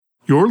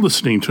You're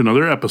listening to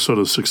another episode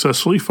of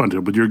Successfully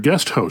Funded with your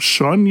guest host,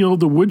 Sean Neal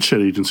of the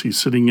Woodshed Agency,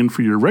 sitting in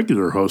for your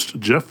regular host,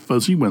 Jeff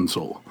Fuzzy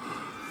Wenzel.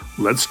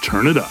 Let's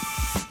turn it up.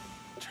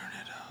 Turn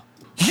it up.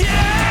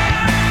 Yeah!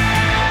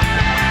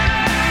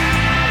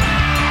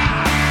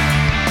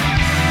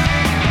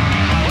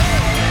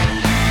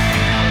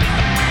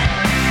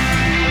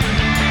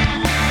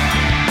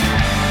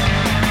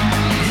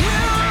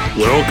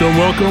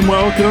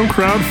 Welcome,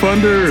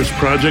 crowdfunders,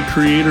 project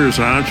creators,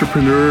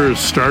 entrepreneurs,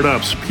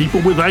 startups,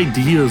 people with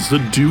ideas, the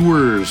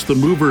doers, the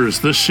movers,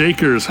 the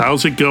shakers.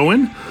 How's it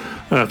going?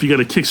 If you got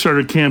a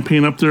Kickstarter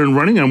campaign up there and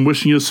running, I'm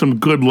wishing you some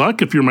good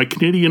luck. If you're my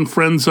Canadian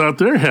friends out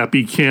there,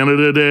 happy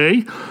Canada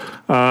Day.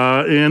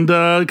 And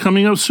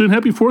coming up soon,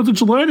 happy 4th of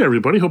July to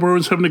everybody. Hope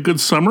everyone's having a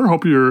good summer.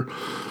 Hope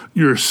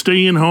you're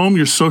staying home,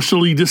 you're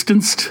socially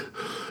distanced,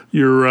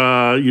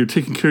 you're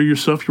taking care of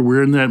yourself, you're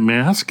wearing that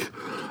mask.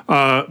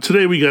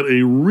 Today we got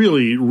a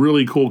really,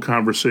 really cool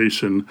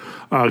conversation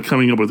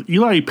coming up with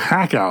Eli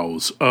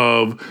Packouz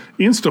of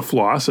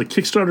InstaFloss, a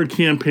Kickstarter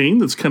campaign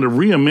that's kind of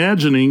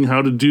reimagining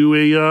how to do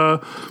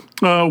a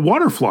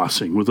water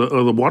flossing with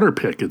the water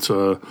pick. It's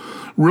a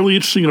really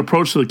interesting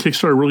approach to the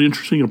Kickstarter, really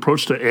interesting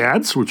approach to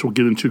ads, which we'll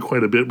get into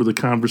quite a bit with the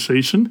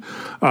conversation.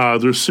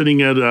 They're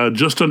sitting at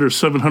just under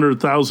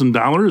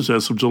 $700,000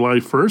 as of July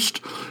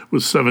 1st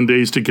with 7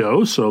 days to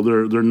go, so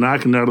they're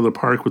knocking it out of the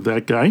park with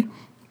that guy.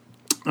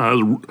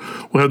 We'll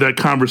have that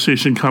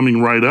conversation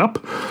coming right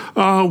up.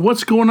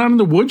 What's going on in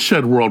the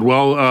woodshed world?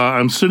 Well,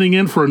 I'm sitting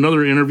in for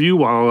another interview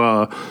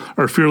while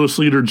our fearless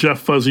leader, Jeff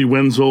Fuzzy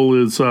Wenzel,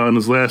 is on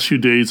his last few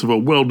days of a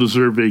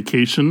well-deserved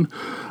vacation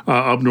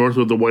up north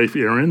with the wife,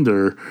 Erin.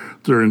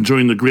 They're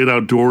enjoying the great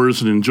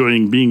outdoors and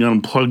enjoying being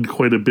unplugged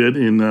quite a bit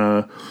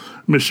in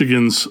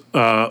Michigan's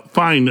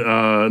fine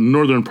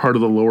northern part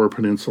of the Lower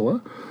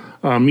Peninsula.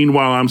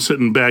 Meanwhile, I'm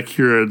sitting back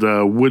here at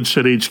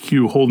Woodshed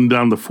HQ holding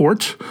down the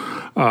fort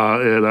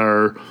at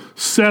our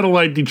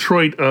satellite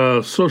Detroit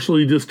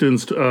socially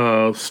distanced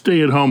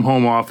stay-at-home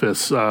home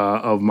office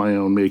of my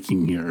own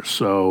making here.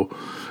 So,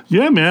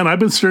 yeah, man, I've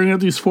been staring at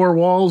these four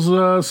walls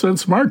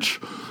since March.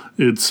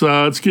 It's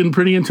getting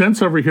pretty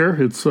intense over here.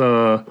 It's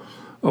a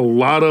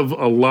lot of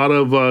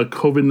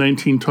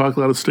COVID-19 talk, a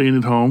lot of staying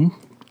at home.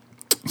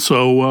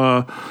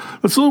 So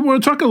let's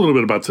talk a little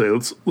bit about today.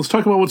 Let's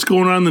talk about what's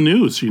going on in the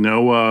news. You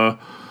know,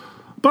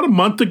 about a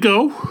month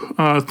ago,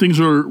 things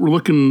were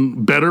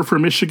looking better for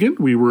Michigan.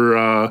 We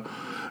were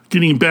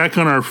getting back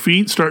on our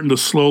feet, starting to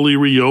slowly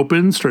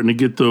reopen, starting to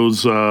get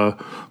those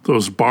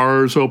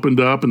bars opened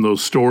up and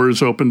those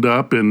stores opened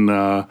up, and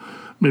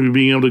maybe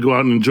being able to go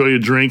out and enjoy a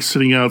drink,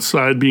 sitting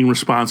outside, being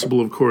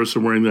responsible, of course,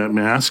 and wearing that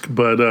mask.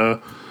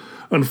 But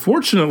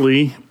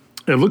unfortunately,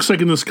 it looks like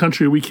in this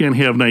country we can't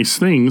have nice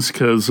things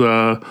because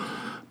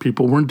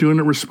people weren't doing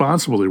it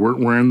responsibly. They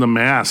weren't wearing the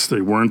mask. They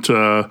weren't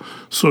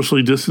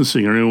socially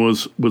distancing. Everyone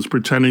was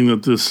pretending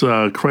that this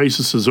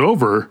crisis is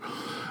over.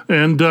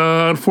 And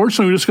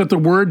unfortunately, we just got the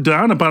word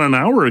down about an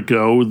hour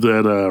ago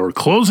that we're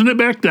closing it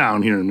back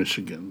down here in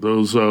Michigan.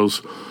 Those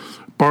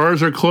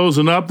bars are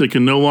closing up. They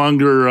can no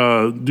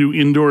longer do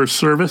indoor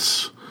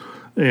service.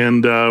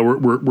 And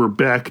we're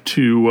back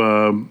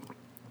to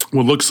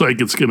what looks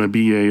like it's going to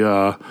be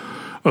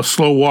a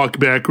slow walk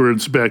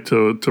backwards back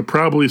to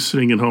probably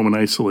sitting at home in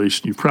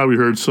isolation. You've probably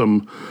heard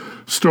some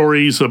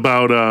stories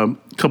about a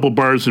couple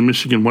bars in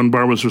Michigan. One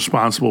bar was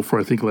responsible for,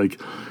 I think, like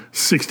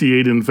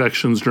 68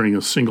 infections during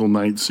a single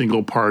night,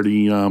 single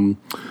party.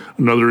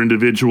 Another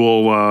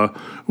individual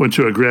went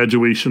to a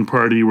graduation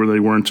party where they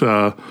weren't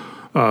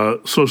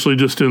socially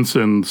distanced,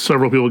 and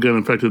several people got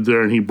infected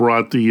there, and he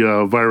brought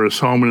the virus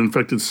home and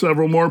infected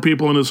several more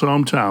people in his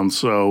hometown.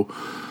 So,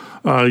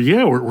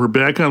 yeah, we're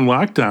back on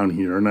lockdown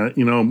here.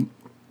 And,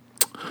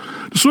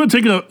 just want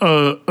to take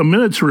a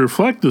minute to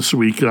reflect this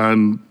week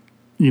on,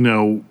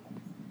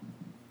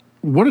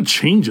 what a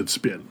change it's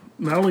been.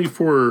 Not only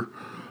for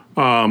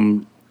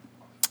the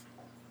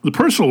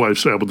personal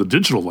lifestyle, but the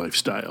digital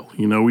lifestyle.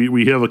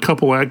 We have a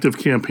couple active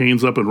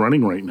campaigns up and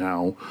running right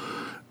now.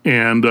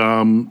 And,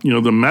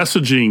 the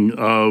messaging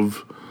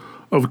of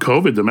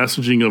COVID, the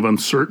messaging of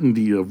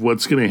uncertainty of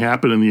what's going to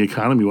happen in the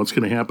economy, what's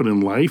going to happen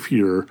in life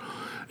here,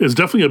 is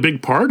definitely a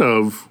big part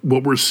of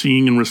what we're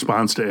seeing in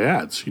response to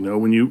ads.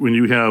 When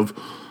you have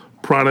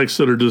products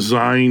that are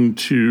designed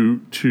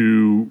to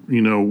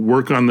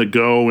work on the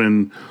go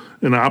and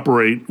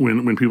operate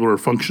when people are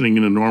functioning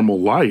in a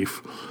normal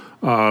life,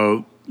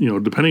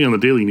 depending on the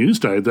daily news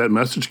diet, that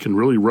message can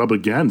really rub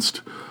against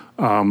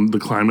the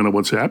climate of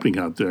what's happening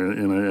out there.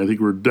 And I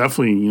think we're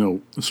definitely,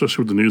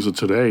 especially with the news of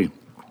today,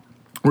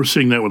 we're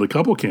seeing that with a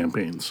couple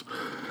campaigns.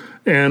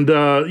 And,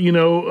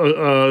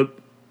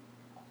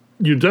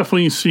 you're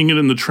definitely seeing it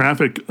in the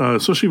traffic,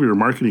 especially if you're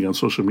marketing on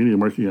social media,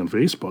 marketing on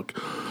Facebook.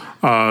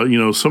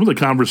 Some of the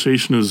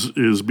conversation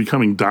is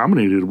becoming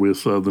dominated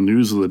with the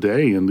news of the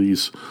day and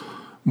these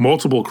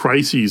multiple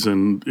crises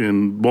and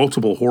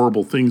multiple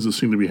horrible things that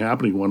seem to be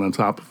happening one on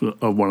top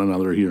of one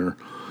another here.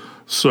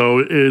 So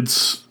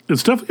it's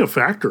definitely a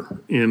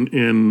factor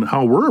in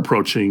how we're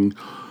approaching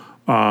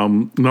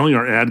not only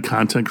our ad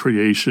content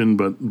creation,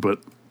 but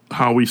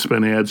how we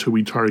spend ads, who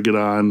we target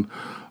on,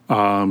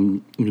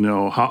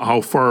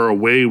 how far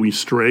away we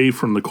stray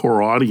from the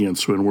core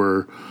audience when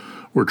we're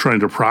trying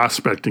to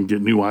prospect and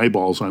get new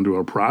eyeballs onto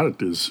our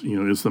product. Is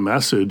the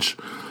message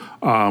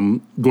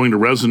going to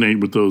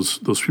resonate with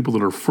those people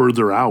that are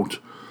further out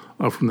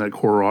from that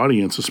core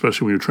audience,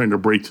 especially when you're trying to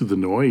break through the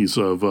noise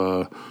of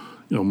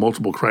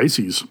multiple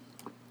crises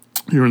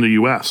here in the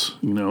U.S.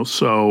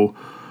 So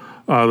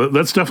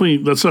that's definitely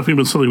been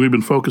something we've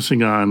been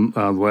focusing on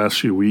the last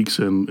few weeks,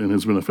 and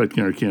has been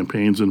affecting our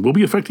campaigns, and will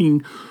be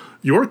affecting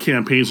your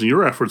campaigns and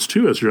your efforts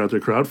too as you're out there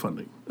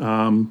crowdfunding.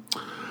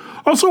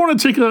 Also, want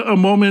to take a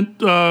moment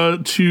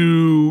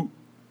to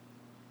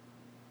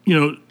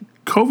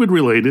COVID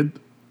related,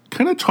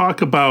 kind of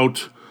talk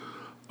about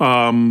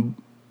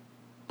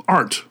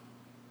art,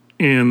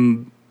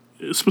 and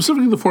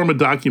specifically the form of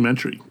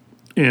documentary,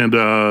 and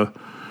the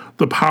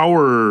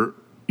power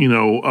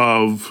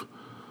of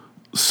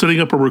setting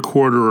up a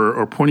recorder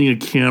or pointing a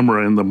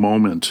camera in the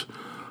moment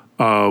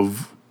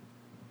of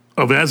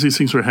as these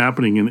things are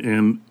happening,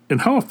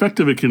 and how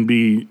effective it can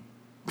be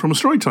from a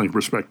storytelling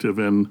perspective,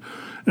 and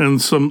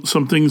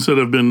some things that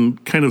have been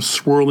kind of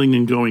swirling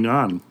and going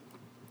on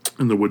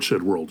in the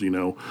woodshed world.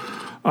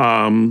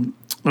 I'm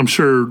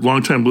sure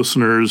longtime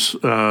listeners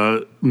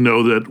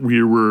know that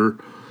we were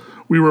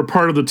a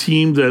part of the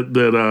team that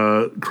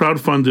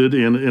crowdfunded,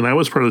 and I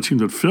was part of the team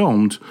that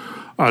filmed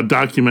a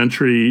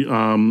documentary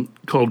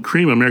called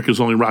Cream, America's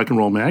Only Rock and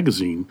Roll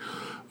Magazine,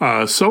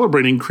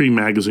 celebrating Cream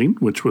Magazine,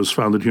 which was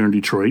founded here in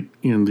Detroit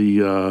in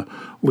the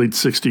late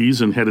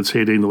 60s and had its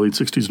heyday in the late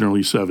 60s and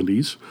early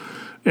 70s.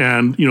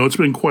 And, it's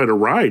been quite a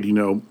ride. We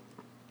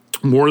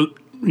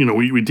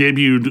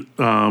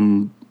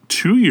debuted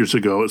 2 years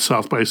ago at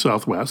South by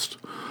Southwest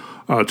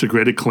to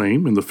great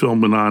acclaim, and the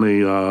film went on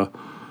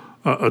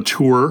a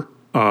tour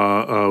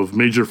of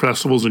major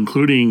festivals,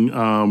 including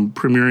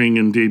premiering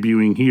and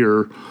debuting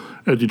here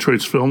at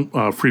Detroit's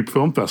Free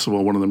Film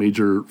Festival, one of the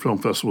major film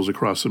festivals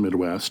across the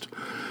Midwest.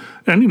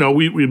 And,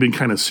 we've been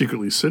kind of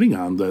secretly sitting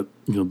on that,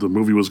 the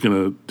movie was going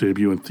to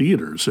debut in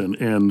theaters.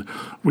 And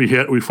we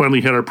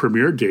finally had our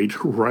premiere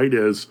date right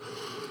as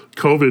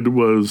COVID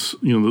was,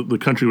 the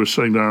country was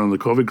shutting down on the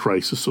COVID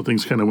crisis. So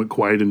things kind of went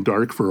quiet and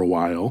dark for a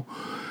while.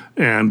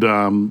 And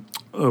the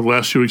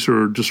last few weeks we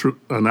were just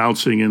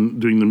announcing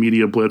and doing the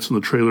media blitz and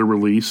the trailer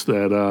release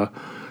that,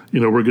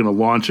 we're going to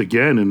launch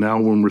again. And now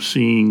when we're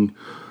seeing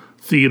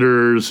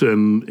theaters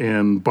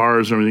and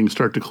bars and everything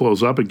start to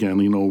close up again,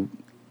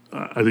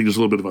 I think there's a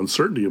little bit of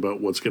uncertainty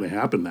about what's going to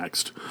happen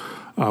next,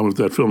 if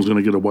that film's going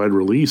to get a wide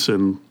release.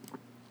 And,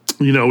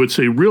 it's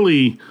a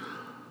really,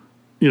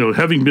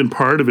 having been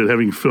part of it,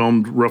 having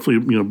filmed roughly,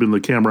 been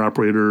the camera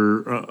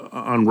operator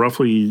on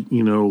roughly, a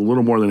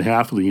little more than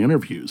half of the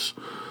interviews,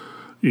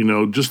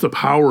 just the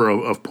power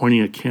of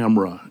pointing a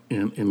camera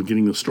and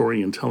getting the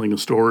story and telling a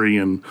story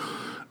and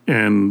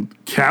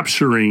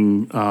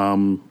capturing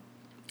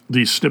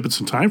these snippets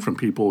in time from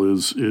people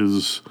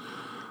is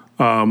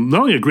not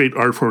only a great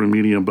art form and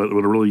medium, but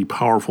a really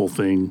powerful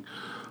thing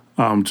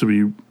to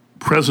be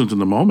present in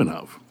the moment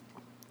of.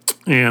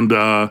 And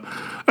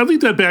I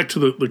lead that back to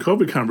the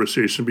COVID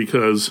conversation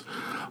because,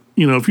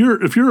 if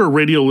you're a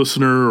radio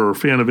listener or a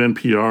fan of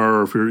NPR,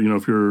 or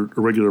if you're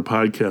a regular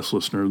podcast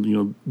listener,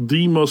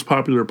 the most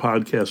popular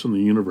podcast in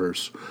the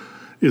universe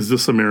is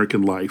This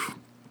American Life.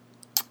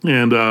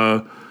 And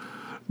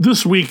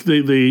this week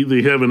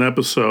they have an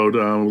episode,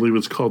 I believe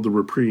it's called The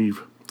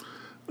Reprieve,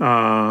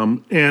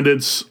 and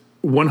it's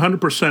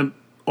 100%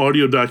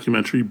 audio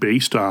documentary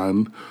based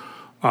on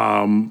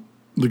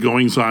the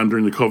goings-on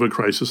during the COVID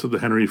crisis at the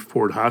Henry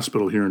Ford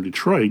Hospital here in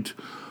Detroit,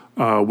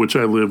 which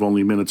I live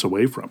only minutes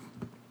away from.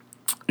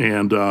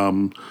 And,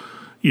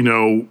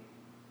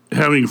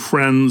 having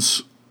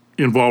friends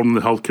involved in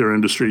the healthcare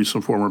industry,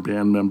 some former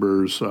band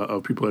members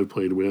of people I've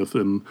played with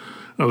and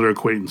other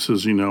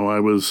acquaintances, I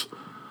was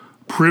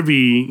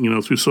privy,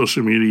 through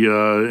social media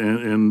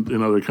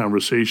and other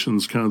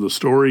conversations, kind of the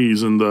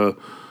stories and the,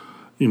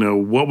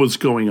 what was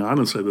going on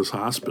inside this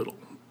hospital.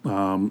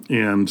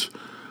 And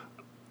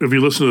if you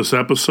listen to this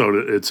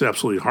episode, it's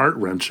absolutely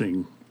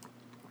heart-wrenching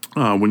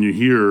when you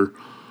hear,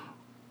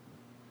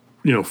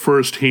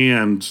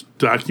 firsthand,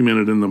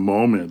 documented in the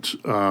moment,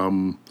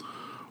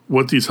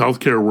 what these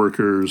healthcare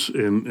workers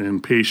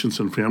and patients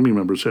and family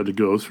members had to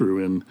go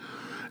through. And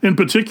in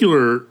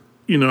particular,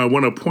 I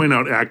want to point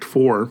out Act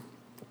 4,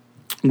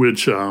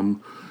 which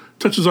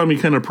touches on me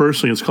kind of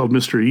personally. It's called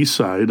Mr.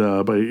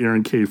 Eastside by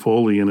Aaron K.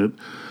 Foley, and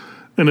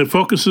it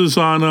focuses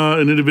on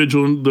an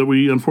individual that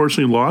we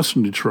unfortunately lost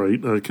in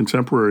Detroit, a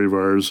contemporary of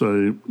ours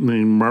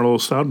named Marlo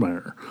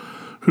Stoudemire,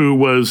 who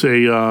was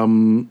a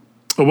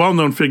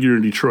well-known figure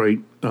in Detroit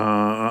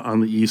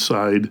on the East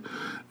Side,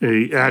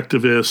 a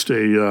activist,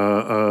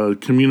 a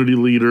community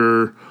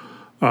leader,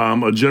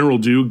 a general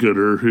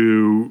do-gooder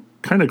who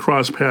kind of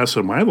crossed paths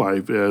in my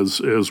life as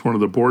one of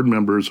the board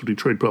members of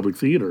Detroit Public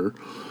Theater,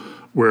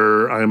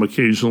 where I am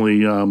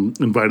occasionally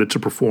invited to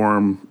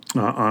perform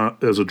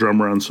as a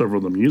drummer on several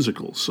of the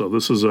musicals. So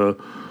this is a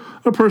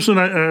person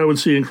I would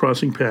see in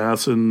crossing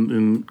paths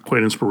and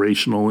quite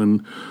inspirational.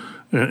 And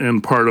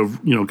and part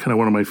of, kind of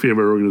one of my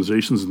favorite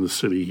organizations in the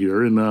city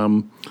here.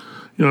 And,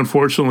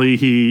 unfortunately,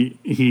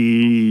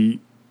 he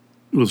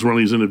was one of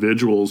these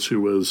individuals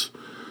who was,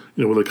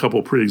 with a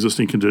couple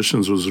pre-existing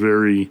conditions, was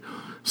very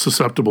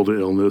susceptible to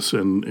illness,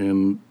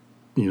 and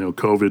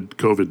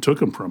COVID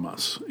took him from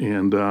us.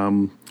 And,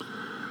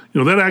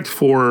 that Act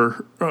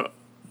 4,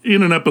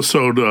 in an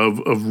episode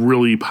of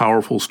really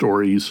powerful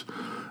stories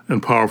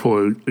and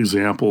powerful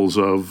examples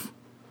of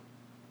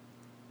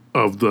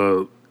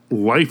the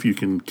life you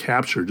can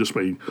capture just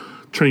by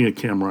turning a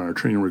camera on or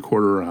turning a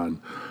recorder on.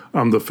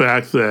 The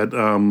fact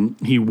that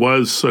he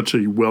was such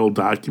a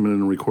well-documented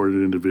and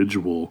recorded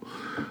individual,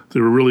 they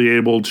were really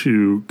able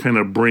to kind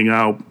of bring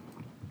out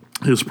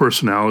his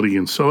personality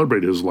and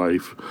celebrate his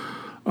life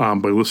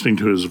by listening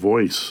to his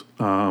voice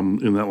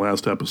in that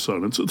last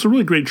episode. It's a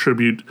really great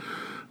tribute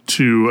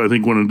to, I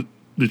think, one of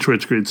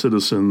Detroit's great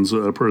citizens,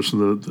 a person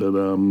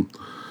that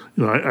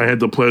I had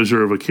the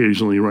pleasure of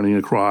occasionally running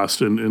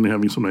across and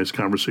having some nice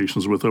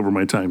conversations with over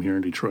my time here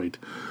in Detroit.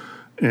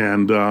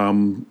 And,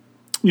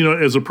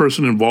 as a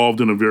person involved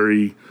in a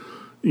very,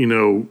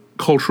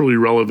 culturally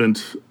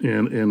relevant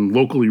and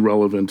locally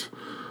relevant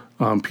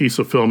piece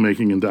of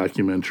filmmaking and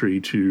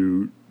documentary,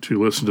 to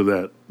listen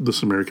to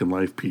This American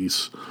Life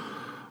piece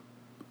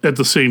at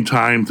the same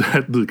time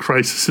that the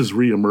crisis is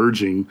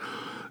reemerging,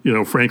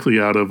 frankly,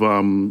 out of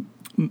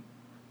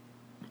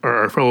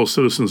our fellow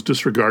citizens'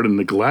 disregard and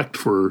neglect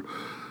for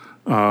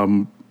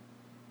their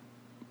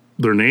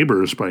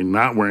neighbors by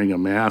not wearing a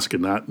mask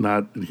and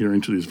not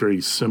adhering to these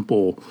very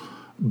simple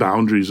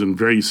boundaries and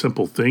very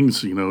simple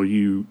things.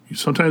 You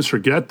sometimes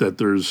forget that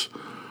there's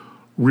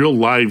real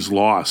lives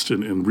lost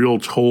and real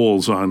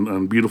tolls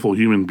on beautiful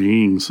human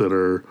beings that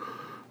are,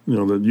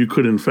 that you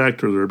could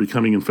infect, or they're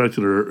becoming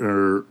infected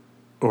or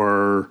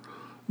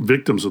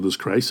victims of this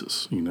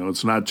crisis.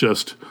 It's not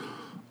just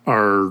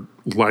our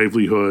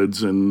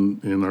livelihoods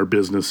and our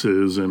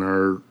businesses and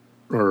our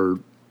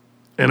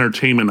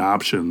entertainment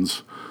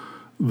options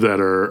that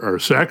are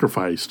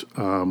sacrificed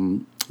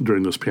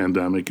during this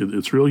pandemic.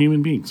 It's real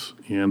human beings.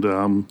 And,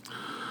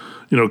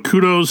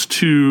 kudos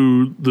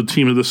to the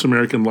team of This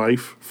American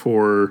Life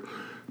for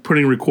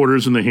putting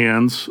recorders in the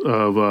hands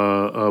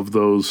of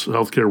those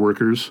healthcare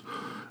workers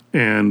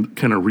and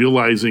kind of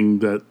realizing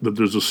that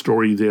there's a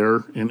story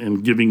there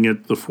and giving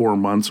it the 4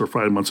 months or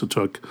 5 months it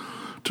took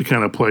to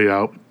kind of play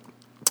out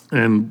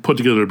and put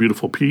together a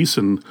beautiful piece.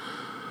 And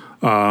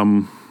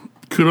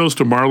kudos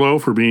to Marlo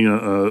for being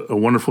a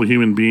wonderful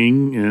human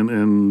being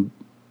and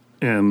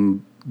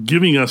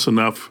giving us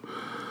enough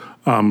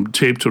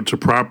tape to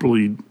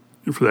properly,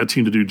 for that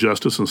team to do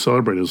justice and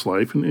celebrate his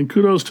life. And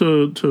kudos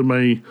to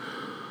my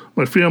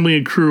family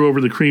and crew over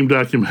the Cream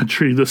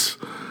documentary. This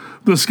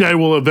guy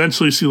will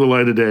eventually see the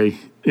light of day.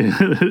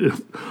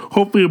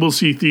 Hopefully we'll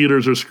see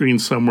theaters or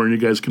screens somewhere and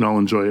you guys can all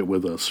enjoy it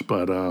with us.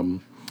 But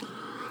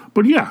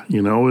yeah,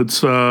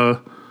 it's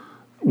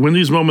when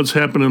these moments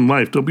happen in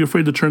life, don't be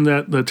afraid to turn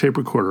that tape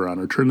recorder on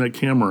or turn that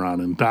camera on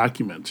and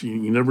document.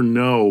 You never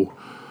know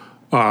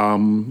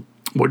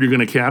what you're going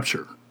to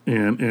capture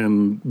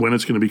and when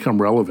it's going to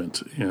become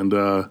relevant. And,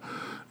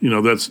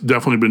 that's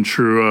definitely been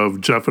true of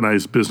Jeff and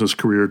I's business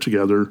career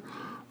together.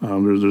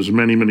 There's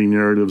many, many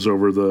narratives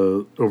over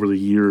the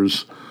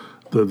years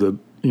that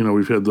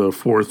we've had the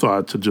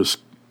forethought to just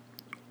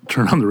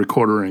turn on the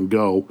recorder and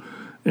go.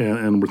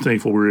 And we're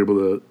thankful we were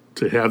able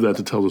to have that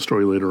to tell the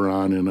story later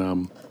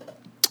on.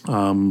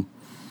 And,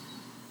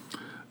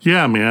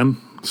 yeah, man.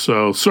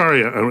 So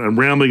sorry, I'm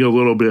rambling a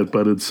little bit,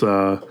 but it's,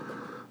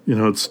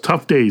 it's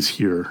tough days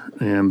here.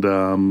 And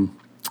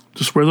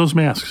just wear those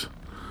masks.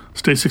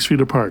 Stay 6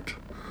 feet apart.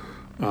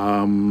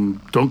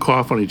 Don't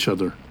cough on each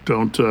other.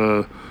 Don't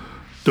throw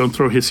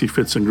hissy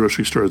fits in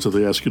grocery stores if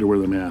they ask you to wear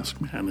the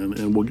mask, man.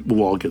 And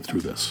we'll all get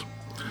through this.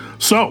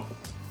 So,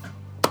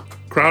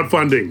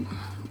 crowdfunding.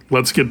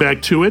 Let's get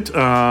back to it.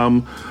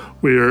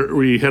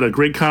 We had a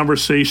great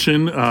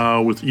conversation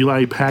with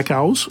Eli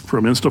Packhouse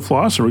from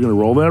Instafloss, and we're going to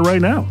roll that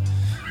right now.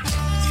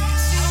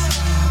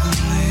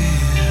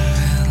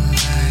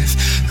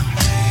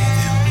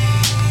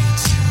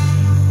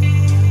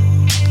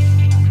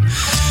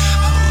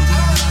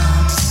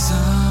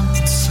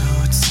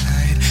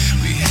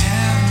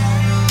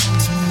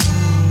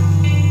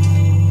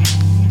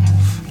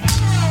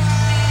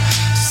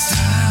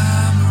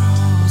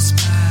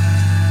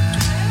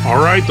 All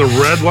right, the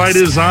red light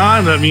is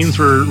on. That means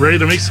we're ready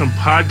to make some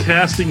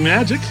podcasting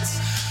magic.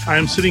 I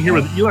am sitting here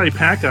with Eli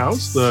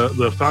Packhouse,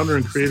 the founder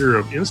and creator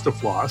of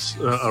Instafloss,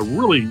 a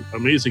really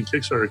amazing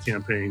Kickstarter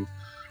campaign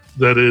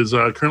that is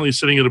currently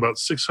sitting at about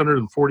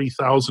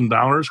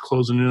 $640,000,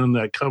 closing in on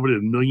that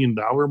coveted $1 million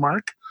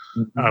mark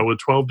with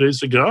 12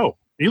 days to go.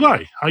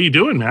 Eli, how you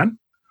doing, man?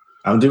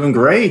 I'm doing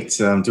great.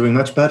 I'm doing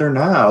much better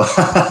now.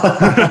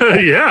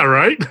 Yeah,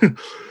 right.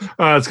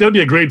 It's got to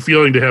be a great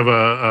feeling to have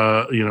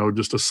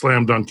just a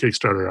slam dunk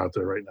Kickstarter out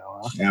there right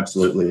now. Huh?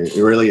 Absolutely,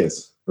 it really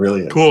is.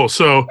 Really is. Cool.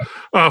 So,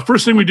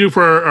 first thing we do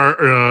for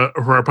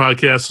our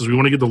podcast is we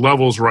want to get the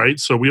levels right.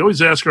 So we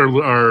always ask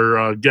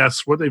our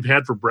guests what they've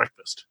had for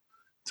breakfast.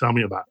 Tell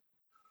me about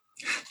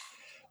it.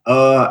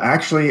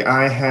 Actually,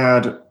 I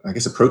had, I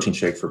guess, a protein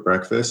shake for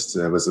breakfast.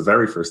 That was the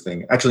very first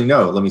thing. Actually,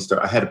 no, let me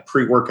start. I had a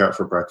pre-workout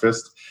for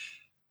breakfast.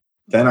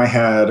 Then I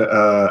had,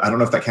 I don't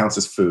know if that counts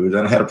as food.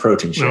 Then I had a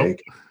protein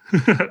shake.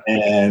 Nope.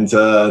 And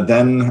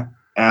then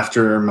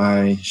after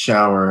my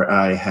shower,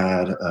 I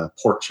had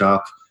pork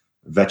chop,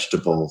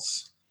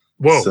 vegetables.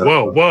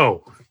 Whoa.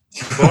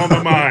 Blow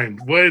my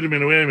mind. Wait a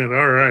minute.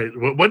 All right.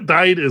 What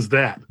diet is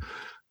that?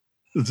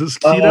 Is this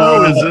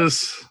keto? Is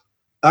this...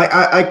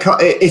 I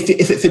if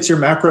it fits your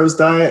macros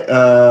diet,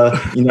 I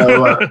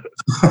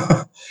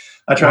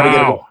try to get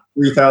about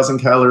 3,000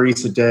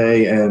 calories a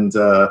day and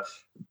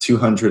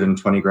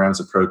 220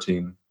 grams of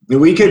protein.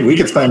 We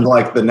could spend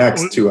like the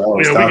next 2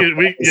 hours.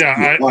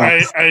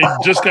 I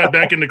just got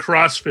back into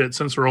CrossFit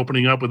since we're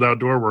opening up with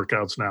outdoor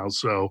workouts now.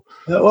 So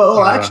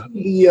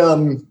actually,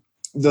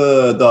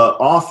 the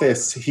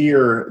office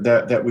here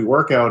that we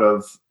work out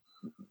of,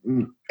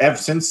 ever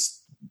since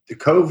the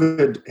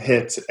COVID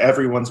hit,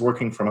 everyone's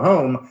working from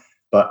home,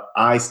 but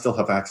I still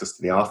have access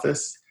to the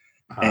office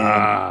and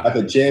I have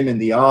a gym in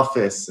the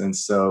office. And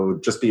so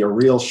just be a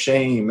real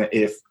shame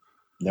if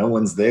no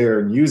one's there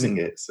and using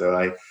it. So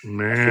I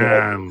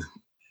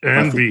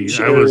envy.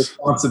 I was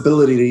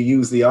responsibility to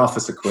use the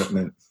office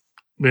equipment.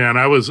 Man,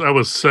 I was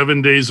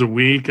 7 days a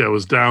week. I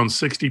was down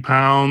 60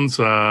 pounds.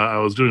 I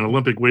was doing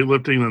Olympic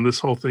weightlifting and this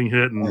whole thing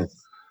hit and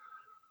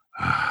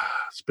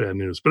it's bad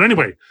news. But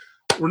anyway,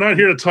 we're not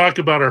here to talk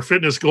about our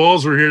fitness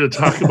goals. We're here to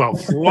talk about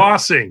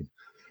flossing.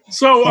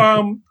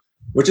 So,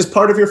 which is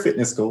part of your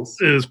fitness goals.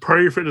 It is part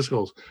of your fitness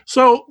goals.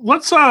 So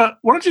let's, why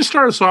don't you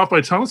start us off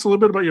by telling us a little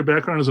bit about your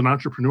background as an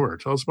entrepreneur?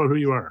 Tell us about who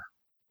you are.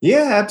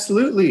 Yeah,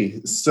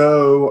 absolutely.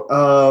 So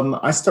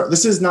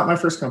this is not my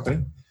first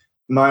company.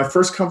 My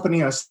first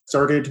company, I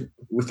started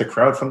with a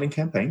crowdfunding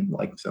campaign,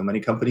 like so many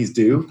companies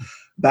do,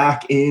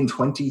 back in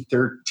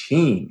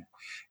 2013.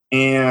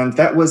 And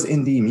that was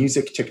in the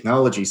music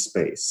technology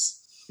space.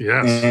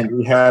 Yes. And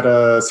we had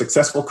a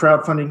successful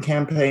crowdfunding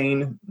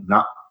campaign,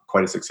 not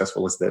quite as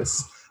successful as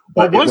this.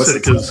 What was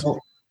it? Because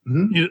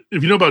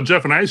if you know about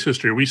Jeff and I's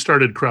history, we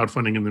started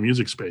crowdfunding in the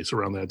music space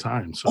around that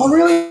time. So. Oh,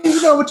 really?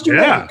 What did you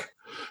make?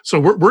 So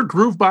we're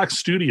Groovebox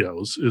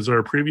Studios is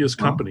our previous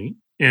company.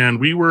 And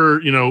we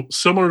were,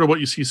 similar to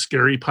what you see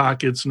Scary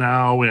Pockets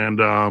now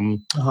and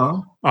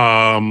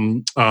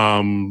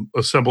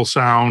Assemble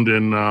Sound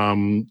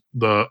and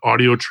the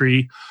Audio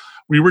Tree.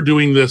 We were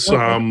doing this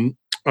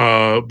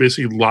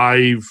basically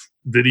live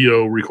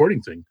video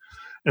recording thing.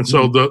 And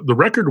so the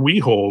record we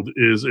hold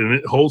is, and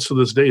it holds to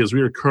this day, is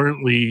we are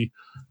currently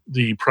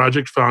the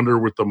project founder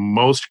with the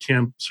most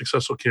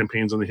successful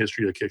campaigns in the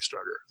history of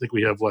Kickstarter. I think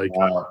we have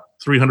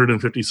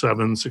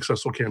 357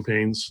 successful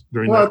campaigns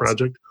during that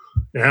project.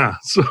 Yeah.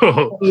 So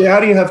how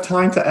do you have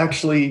time to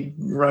actually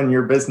run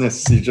your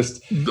business? You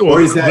just,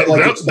 or is that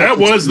that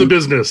was the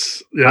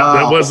business? Yeah,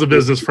 that was the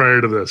business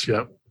prior to this.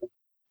 Yep.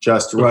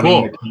 Just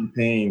running the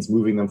campaigns,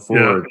 moving them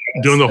forward,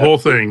 doing the whole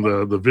thing,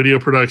 the video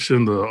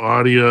production, the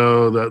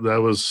audio.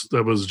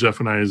 That was Jeff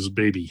and I's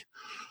baby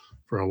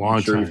for a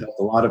long time. You've helped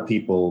a lot of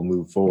people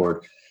move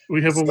forward.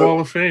 We have a wall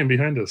of fame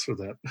behind us for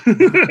that.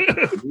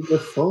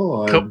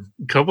 Beautiful.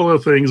 Couple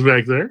of things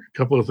back there.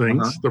 Couple of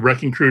things. The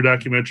Wrecking Crew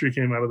documentary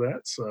came out of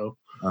that. So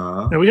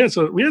we had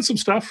some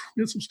stuff.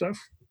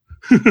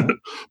 But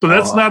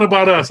that's not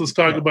about us. Let's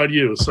talk about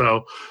you.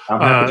 So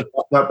I'm happy to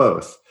talk about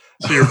both.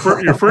 So your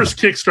first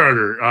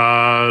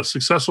Kickstarter,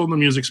 successful in the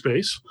music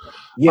space.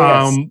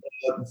 Yes.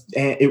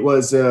 It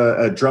was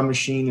a drum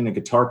machine and a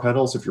guitar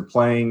pedal. So if you're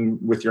playing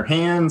with your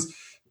hands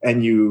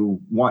and you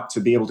want to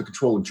be able to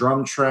control a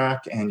drum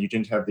track and you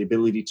didn't have the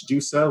ability to do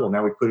so, well,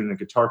 now we put in a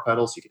guitar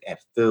pedal so you could add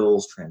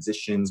fills,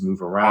 transitions,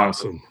 move around,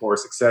 awesome.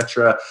 Chorus,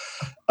 etc.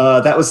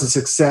 That was a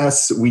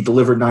success. We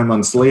delivered 9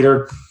 months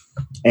later,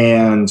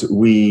 and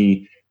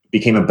we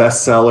became a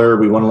bestseller.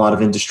 We won a lot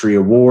of industry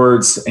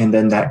awards, and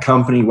then that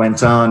company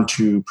went on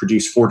to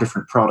produce 4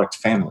 different product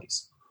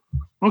families.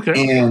 Okay.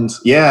 And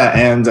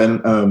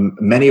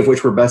many of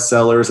which were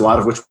bestsellers, a lot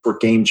of which were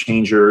game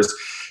changers.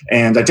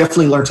 And I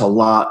definitely learned a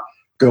lot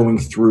going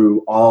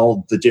through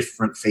all the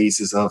different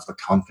phases of the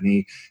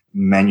company,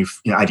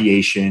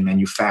 ideation,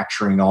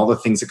 manufacturing, all the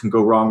things that can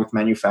go wrong with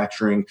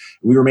manufacturing.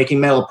 We were making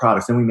metal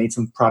products, then we made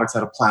some products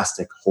out of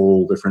plastic,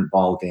 whole different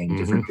ballgame,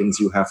 different things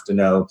you have to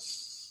know.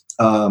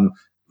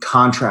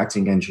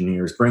 Contracting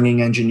engineers,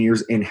 bringing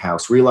engineers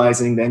in-house,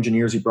 realizing the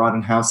engineers you brought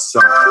in-house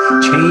suck,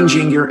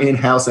 changing your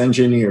in-house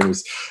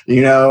engineers,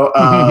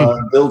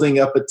 building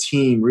up a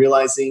team,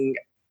 realizing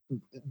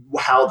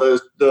how the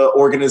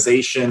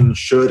organization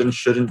should and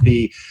shouldn't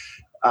be.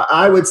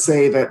 I would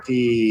say that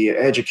the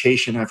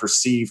education I've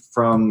received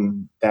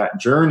from that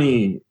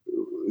journey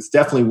is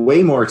definitely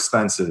way more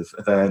expensive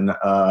than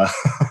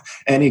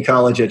any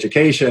college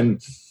education.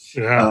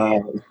 Yeah.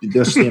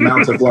 Just the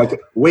amount of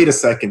wait a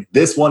second,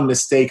 this one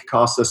mistake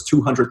cost us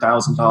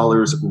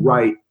 $200,000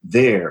 right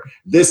there.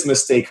 This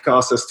mistake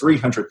cost us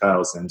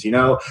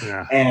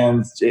 $300,000,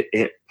 and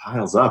it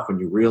piles up when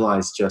you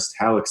realize just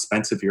how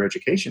expensive your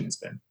education has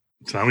been.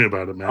 Tell me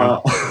about it, man.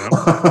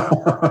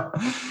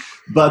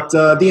 But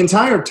the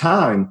entire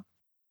time,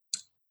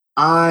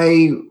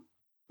 I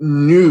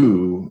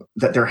knew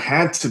that there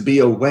had to be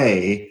a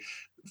way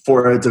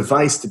for a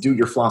device to do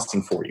your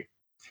flossing for you.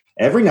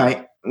 Every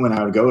night when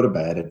I would go to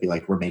bed, I'd be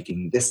like, we're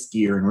making this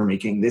gear and we're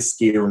making this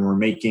gear and we're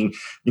making,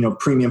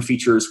 premium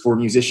features for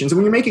musicians. And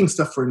when you're making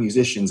stuff for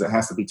musicians, it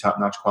has to be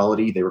top-notch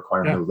quality. They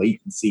require no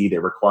latency. They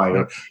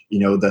require,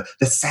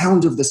 the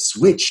sound of the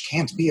switch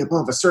can't be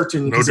above a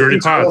certain... No dirty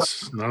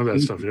pots. None of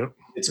that stuff,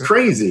 It's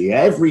crazy,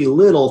 every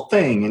little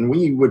thing. And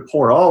we would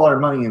pour all our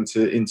money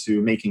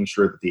into making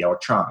sure that the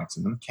electronics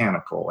and the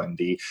mechanical and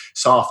the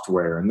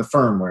software and the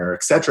firmware,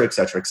 et cetera,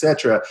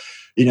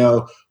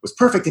 was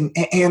perfect.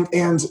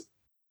 And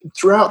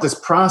throughout this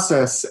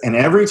process, and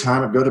every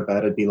time I'd go to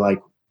bed, I'd be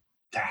like,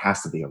 there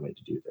has to be a way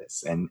to do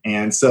this.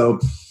 And so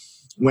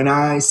when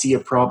I see a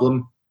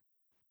problem,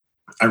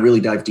 I really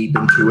dive deep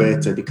into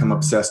it. I become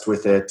obsessed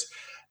with it.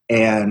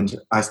 And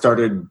I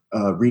started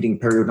reading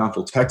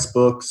periodontal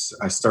textbooks.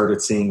 I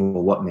started seeing,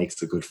 well, what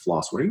makes a good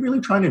floss? What are you really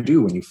trying to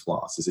do when you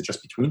floss? Is it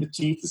just between the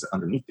teeth? Is it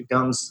underneath the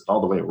gums? Is it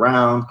all the way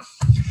around?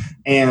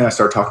 And I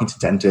started talking to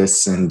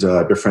dentists and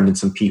befriended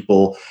some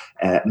people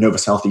at Nova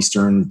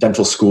Southeastern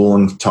Dental School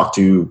and talked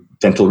to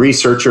dental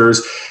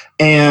researchers.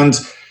 And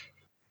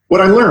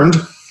what I learned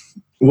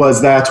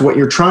was that what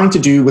you're trying to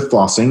do with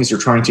flossing is you're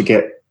trying to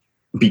get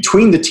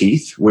between the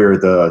teeth where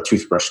the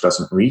toothbrush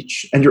doesn't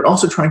reach, and you're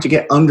also trying to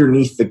get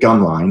underneath the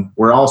gum line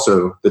where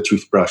also the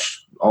toothbrush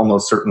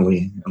almost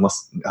certainly,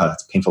 unless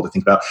it's painful to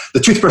think about,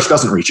 the toothbrush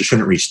doesn't reach. It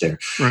shouldn't reach there.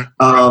 Right.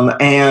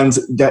 And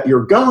that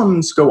your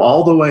gums go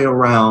all the way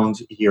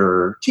around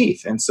your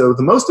teeth. And so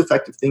the most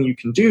effective thing you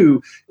can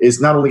do is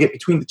not only get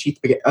between the teeth,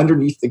 but get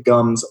underneath the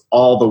gums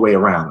all the way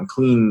around and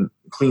clean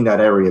that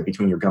area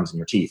between your gums and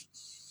your teeth.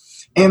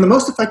 And the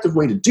most effective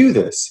way to do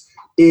this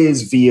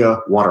is via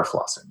water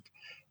flossing.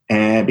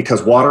 And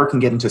because water can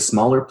get into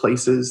smaller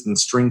places than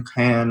string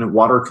can,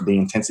 the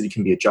intensity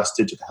can be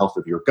adjusted to the health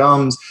of your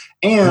gums,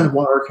 and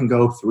water can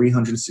go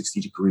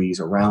 360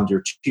 degrees around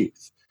your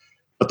tooth.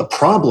 But the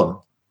problem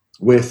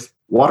with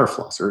water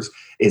flossers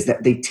is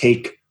that they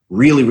take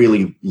really,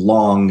 really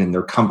long and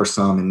they're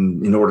cumbersome.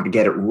 And in order to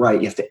get it right,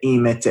 you have to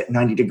aim it at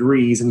 90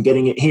 degrees, and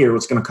getting it here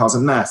is going to cause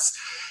a mess.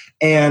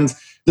 And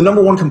the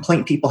number one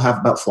complaint people have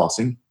about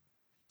flossing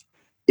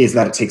is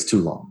that it takes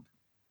too long.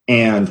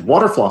 And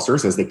water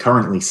flossers, as they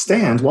currently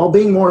stand, while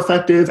being more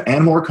effective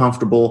and more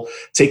comfortable,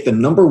 take the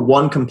number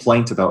one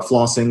complaint about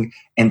flossing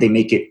and they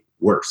make it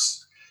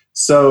worse.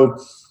 So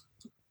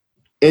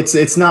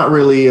it's not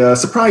really a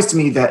surprise to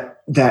me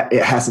that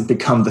it hasn't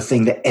become the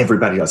thing that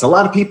everybody does. A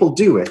lot of people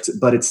do it,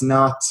 but it's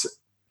not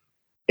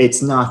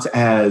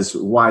as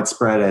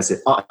widespread as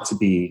it ought to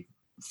be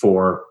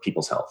for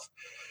people's health.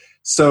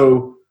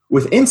 So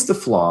with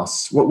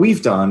InstaFloss, what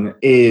we've done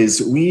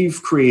is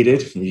we've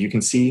created, you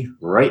can see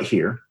right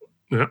here,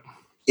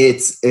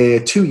 it's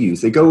a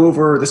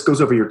 2Us. This goes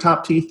over your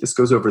top teeth, this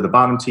goes over the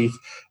bottom teeth,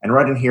 and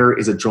right in here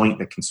is a joint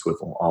that can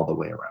swivel all the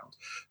way around.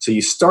 So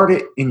you start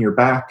it in your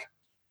back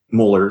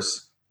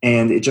molars,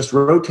 and it just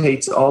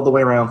rotates all the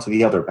way around to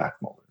the other back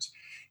molars.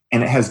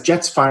 And it has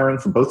jets firing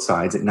from both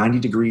sides at 90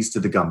 degrees to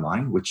the gum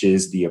line, which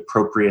is the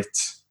appropriate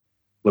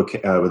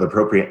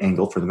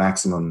angle for the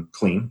maximum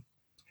clean.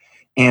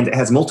 And it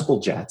has multiple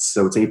jets,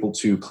 so it's able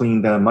to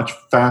clean them much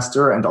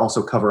faster and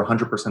also cover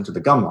 100% of the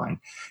gum line.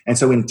 And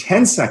so in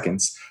 10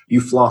 seconds, you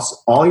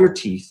floss all your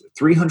teeth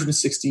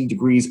 360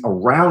 degrees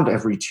around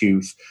every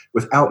tooth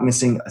without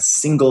missing a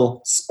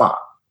single spot.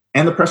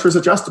 And the pressure is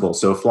adjustable,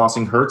 so if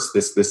flossing hurts,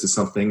 this is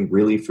something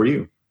really for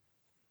you.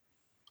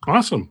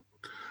 Awesome.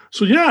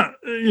 So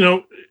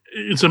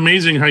it's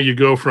amazing how you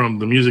go from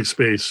the music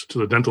space to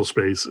the dental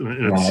space.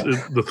 And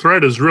the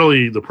thread is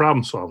really the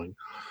problem solving.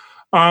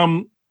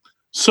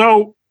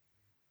 So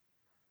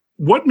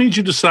what made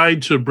you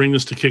decide to bring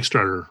this to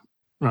Kickstarter?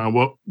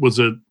 What was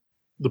it,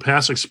 the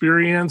past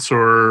experience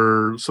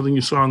or something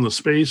you saw in the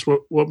space?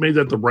 What made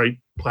that the right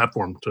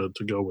platform to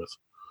go with?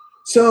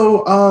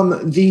 So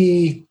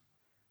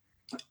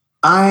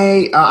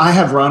I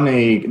have run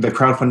the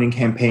crowdfunding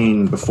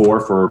campaign before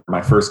for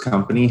my first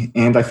company,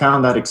 and I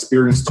found that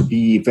experience to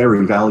be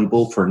very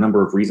valuable for a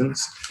number of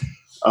reasons.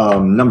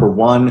 Number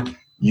one,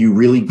 you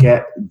really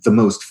get the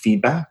most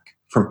feedback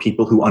from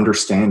people who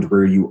understand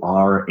where you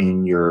are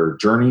in your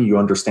journey. You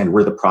understand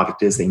where the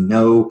product is. They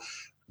know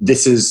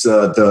this is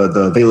the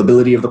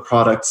availability of the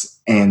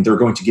products, and they're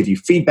going to give you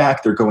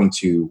feedback. They're going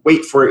to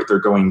wait for it. They're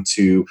going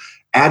to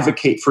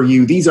advocate for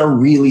you. These are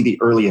really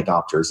the early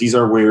adopters. These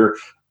are where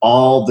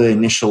all the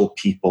initial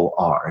people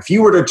are. If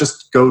you were to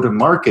just go to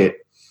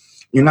market,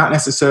 you're not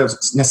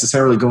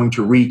necessarily going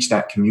to reach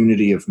that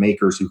community of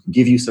makers who can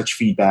give you such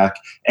feedback,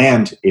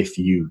 and if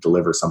you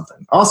deliver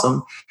something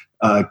awesome,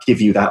 give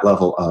you that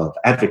level of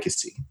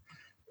advocacy.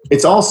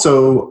 It's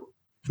also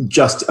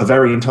just a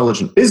very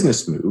intelligent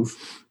business move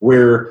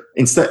where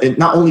instead,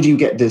 not only do you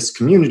get this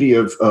community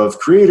of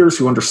creators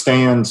who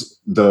understand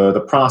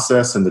the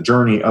process and the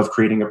journey of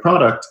creating a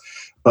product,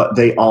 but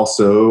they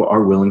also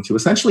are willing to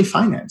essentially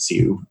finance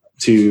you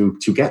to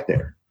get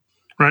there.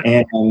 Right.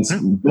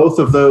 And both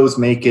of those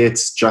make it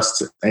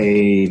just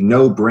a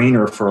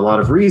no-brainer for a lot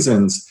of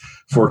reasons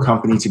for a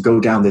company to go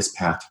down this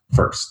path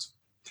first.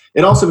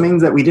 It also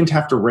means that we didn't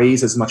have to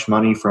raise as much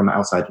money from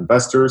outside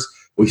investors.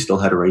 We still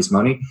had to raise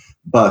money,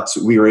 but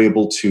we were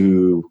able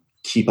to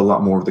keep a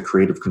lot more of the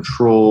creative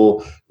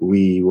control.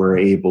 We were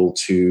able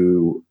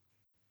to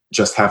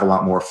just have a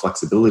lot more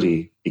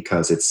flexibility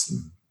because it's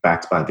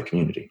backed by the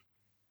community.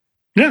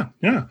 Yeah.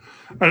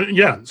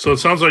 So it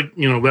sounds like,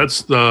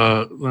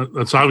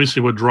 that's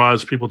obviously what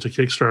draws people to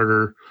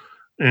Kickstarter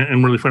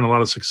and really find a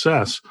lot of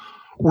success.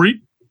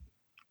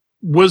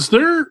 Was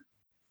there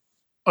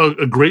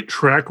a great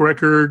track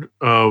record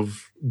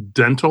of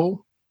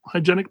dental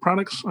hygienic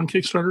products on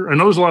Kickstarter? I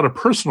know there's a lot of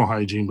personal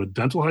hygiene, but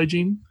dental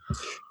hygiene?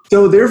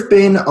 So there have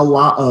been a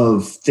lot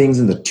of things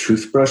in the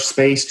toothbrush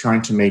space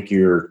trying to make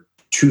your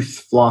your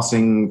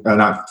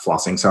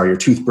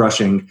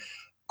toothbrushing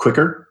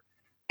quicker.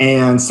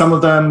 And some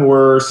of them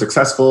were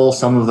successful,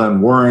 some of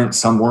them weren't,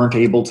 some weren't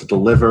able to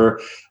deliver.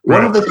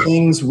 One of the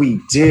things we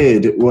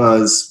did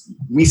was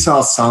we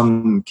saw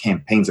some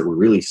campaigns that were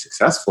really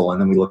successful,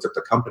 and then we looked at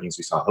the companies,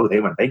 we saw, they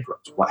went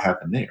bankrupt. What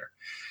happened there?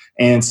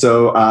 And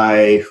so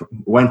I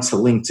went to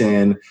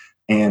LinkedIn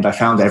and I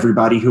found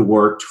everybody who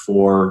worked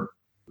for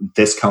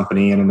this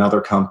company and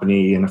another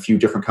company and a few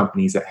different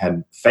companies that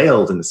had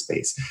failed in the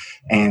space.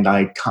 And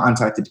I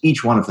contacted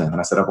each one of them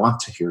and I said, I want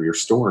to hear your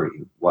story.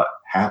 What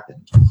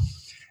happened?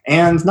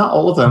 And not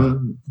all of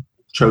them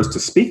chose to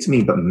speak to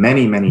me, but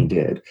many, many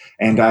did.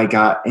 And I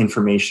got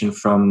information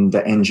from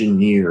the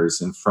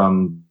engineers and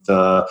from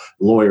the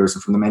lawyers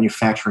and from the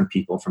manufacturing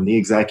people, from the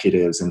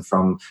executives and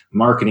from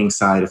marketing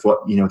side of what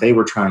they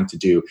were trying to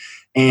do.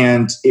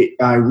 And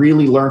I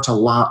really learned a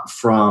lot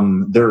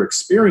from their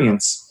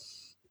experience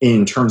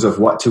in terms of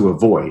what to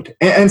avoid.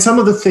 And some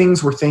of the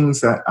things were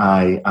things that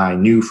I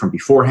knew from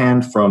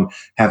beforehand, from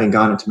having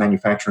gone into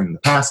manufacturing in the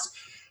past.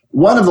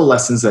 One of the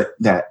lessons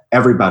that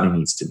everybody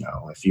needs to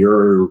know, if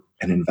you're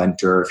an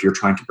inventor, if you're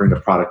trying to bring a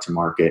product to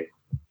market,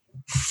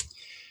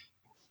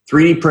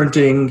 3D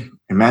printing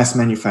and mass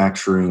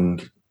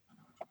manufacturing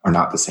are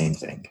not the same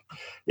thing.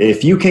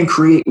 If you can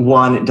create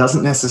one, it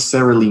doesn't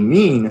necessarily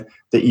mean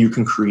that you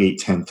can create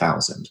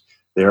 10,000.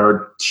 There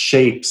are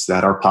shapes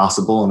that are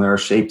possible and there are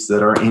shapes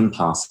that are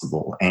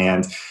impossible.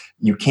 And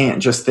you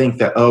can't just think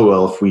that,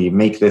 if we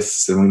make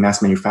this and we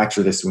mass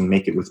manufacture this and we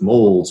make it with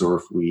molds, or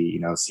if we,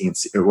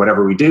 CNC or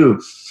whatever we do,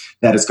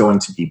 that is going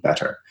to be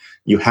better.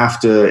 You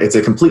have to, it's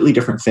a completely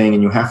different thing,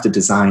 and you have to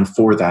design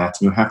for that.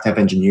 And you have to have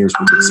engineers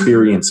with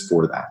experience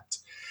for that.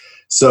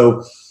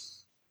 So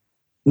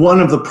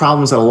one of the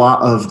problems that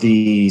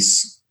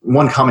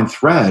one common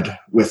thread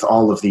with a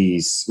lot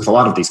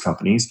of these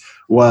companies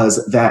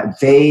was that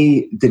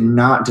they did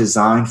not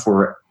design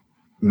for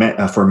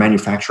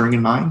manufacturing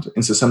in mind.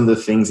 And so some of the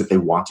things that they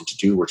wanted to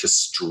do were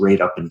just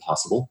straight up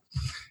impossible.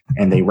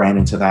 And they ran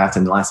into that,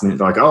 and the last minute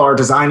they're like, our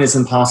design is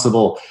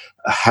impossible.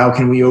 How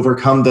can we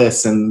overcome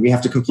this? And we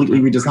have to completely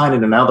redesign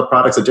it. And now the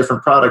product's a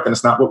different product and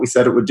it's not what we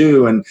said it would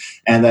do. And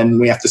then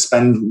we have to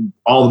spend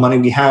all the money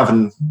we have,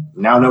 and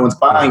now no one's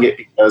buying it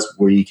because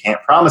we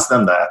can't promise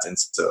them that. And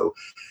so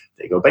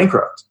they go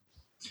bankrupt.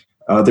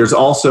 There's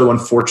also,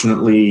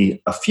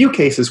 unfortunately, a few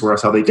cases where I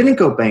saw they didn't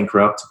go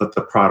bankrupt, but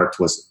the product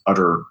was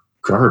utter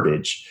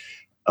garbage.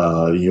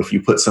 If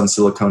you put some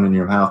silicone in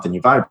your mouth and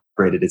you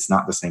vibrate it, it's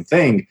not the same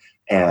thing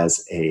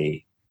as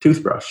a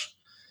toothbrush.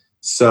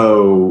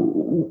 So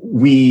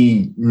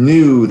we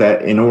knew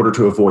that in order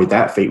to avoid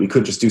that fate, we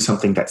could just do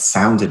something that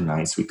sounded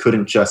nice. We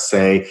couldn't just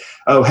say,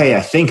 hey,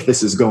 I think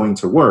this is going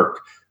to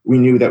work. We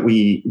knew that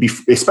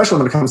especially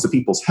when it comes to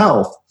people's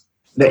health,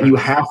 that you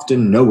have to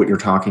know what you're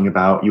talking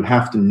about. You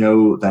have to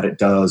know that it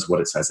does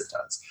what it says it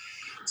does.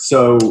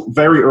 So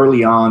very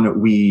early on,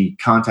 we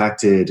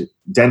contacted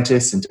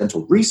dentists and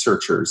dental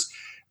researchers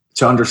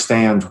to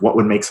understand what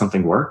would make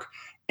something work.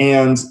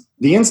 And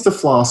the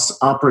InstaFloss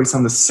operates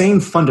on the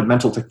same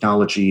fundamental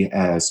technology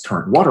as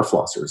current water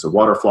flossers. So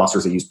water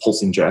flossers that use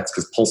pulsing jets,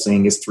 because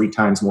pulsing is 3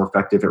 times more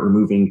effective at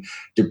removing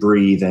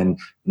debris than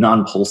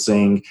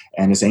non-pulsing,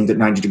 and is aimed at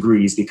 90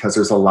 degrees because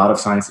there's a lot of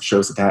science that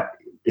shows that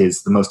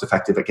is the most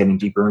effective at getting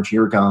deeper into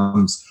your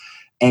gums.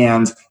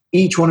 And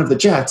each one of the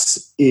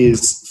jets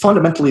is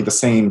fundamentally the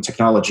same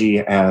technology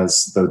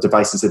as the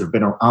devices that have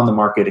been on the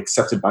market,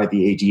 accepted by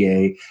the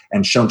ADA,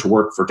 and shown to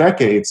work for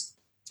decades.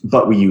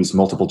 But we use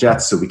multiple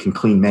jets so we can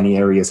clean many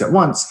areas at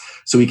once,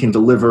 so we can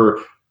deliver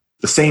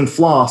the same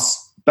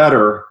floss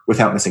better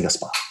without missing a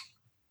spot.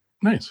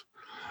 Nice.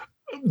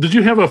 Did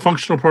you have a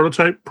functional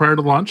prototype prior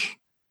to launch?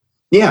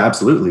 Yeah,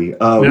 absolutely.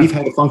 We've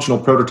had a functional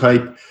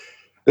prototype.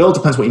 It all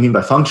depends what you mean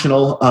by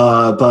functional,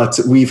 but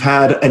we've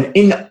had an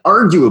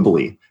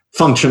inarguably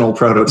functional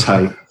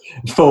prototype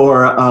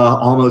for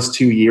almost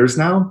 2 years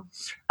now.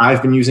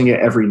 I've been using it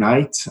every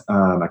night.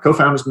 My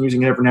co-founder's been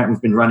using it every night.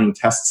 We've been running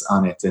tests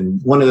on it.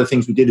 And one of the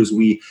things we did is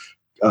we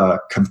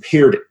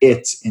compared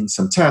it in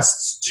some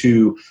tests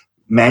to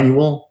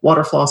manual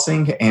water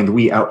flossing, and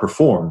we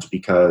outperformed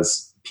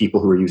because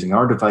people who were using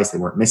our device, they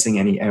weren't missing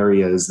any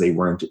areas, they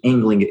weren't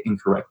angling it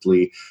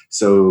incorrectly.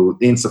 So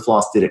the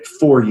InstaFloss did it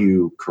for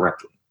you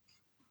correctly.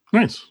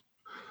 Nice.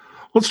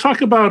 Let's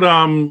talk about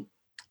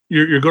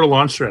your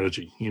go-to-launch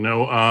strategy.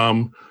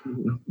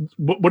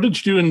 What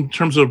did you do in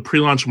terms of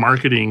pre-launch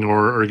marketing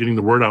or getting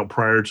the word out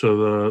prior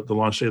to the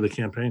launch day of the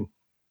campaign?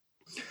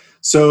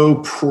 So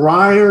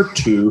prior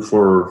to,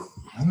 for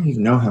I don't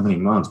even know how many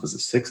months. Was it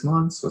 6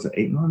 months? Was it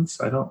 8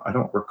 months? I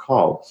don't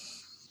recall.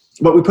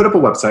 But we put up a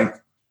website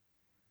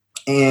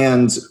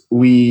and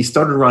we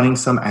started running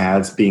some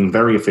ads, being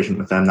very efficient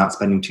with them, not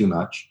spending too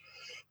much,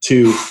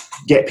 to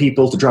get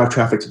people to drive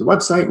traffic to the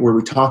website, where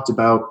we talked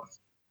about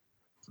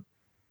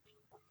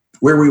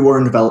where we were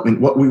in development,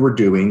 what we were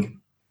doing,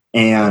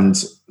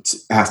 and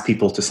ask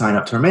people to sign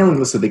up to our mailing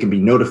list so they can be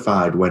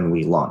notified when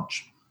we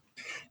launch.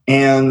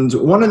 And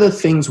one of the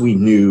things we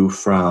knew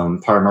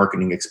from prior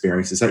marketing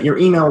experience is that your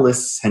email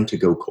lists tend to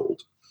go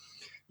cold.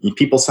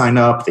 People sign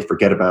up, they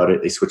forget about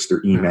it, they switch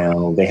their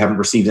email, they haven't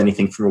received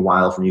anything for a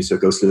while from you, so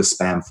it goes to the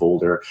spam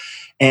folder.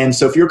 And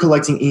so if you're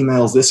collecting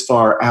emails this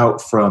far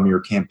out from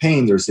your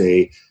campaign, there's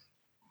a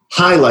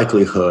high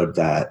likelihood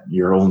that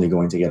you're only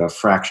going to get a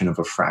fraction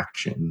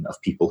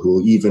of people who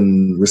will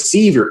even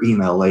receive your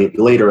email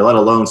later, let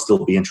alone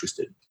still be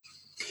interested.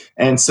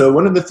 And so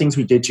one of the things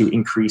we did to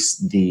increase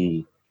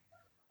the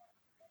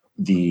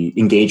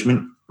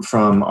engagement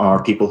from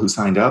our people who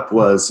signed up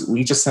was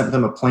we just sent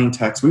them a plain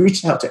text. We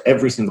reached out to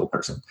every single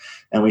person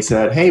and we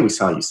said, hey, we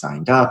saw you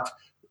signed up.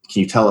 Can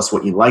you tell us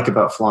what you like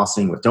about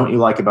flossing? What don't you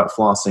like about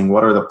flossing?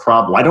 What are the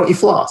problems? Why don't you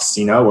floss?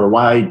 Or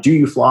why do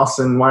you floss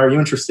and why are you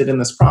interested in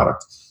this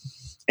product?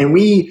 And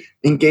we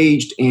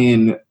engaged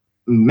in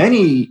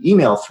many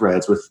email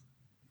threads with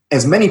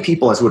as many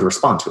people as would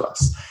respond to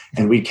us.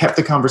 And we kept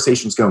the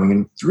conversations going.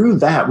 And through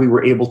that, we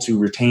were able to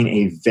retain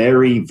a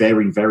very,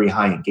 very, very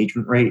high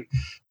engagement rate,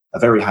 a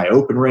very high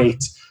open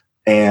rate,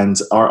 and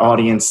our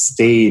audience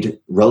stayed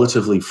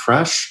relatively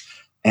fresh.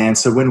 And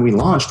so when we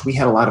launched, we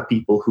had a lot of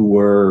people who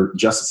were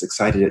just as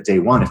excited at day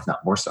one, if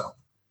not more so.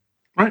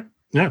 Right.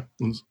 Yeah.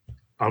 It's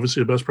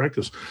obviously a best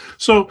practice.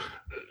 So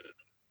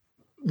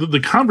the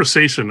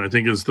conversation, I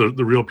think, is the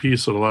real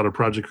piece that a lot of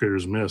project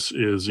creators miss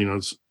is,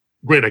 it's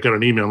great. I got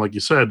an email, like you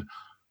said,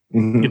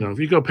 if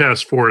you go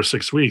past 4 or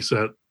 6 weeks,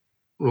 that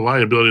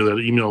reliability of that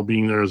email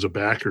being there as a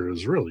backer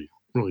is really,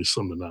 really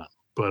slim to none.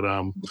 But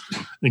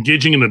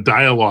engaging in a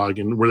dialogue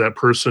and where that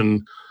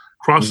person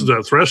crosses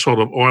that threshold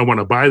of, I want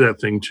to buy that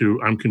thing,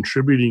 to I'm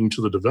contributing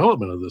to the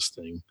development of this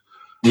thing.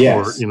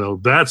 Yes. Or,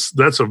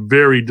 that's a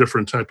very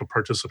different type of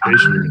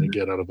participation you're going to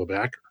get out of a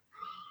backer.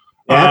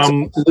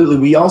 Absolutely.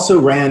 We also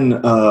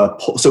ran,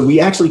 so we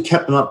actually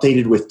kept them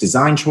updated with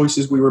design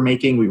choices we were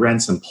making. We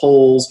ran some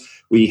polls.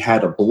 We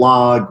had a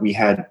blog. We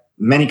had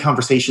many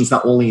conversations,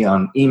 not only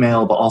on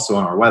email, but also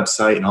on our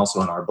website and also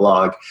on our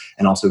blog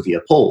and also via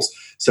polls.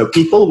 So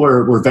people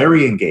were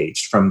very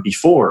engaged from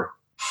before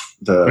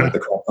the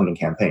crowdfunding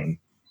campaign.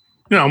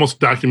 Yeah, almost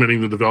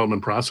documenting the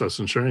development process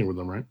and sharing with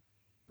them, right?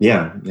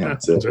 Yeah.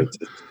 It's a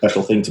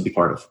special thing to be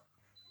part of.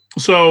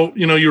 So,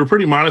 you were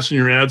pretty modest in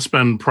your ad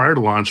spend prior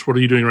to launch. What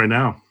are you doing right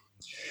now?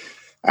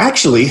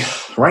 Actually,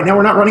 right now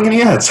we're not running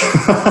any ads.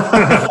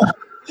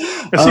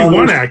 I see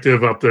one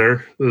active up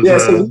there.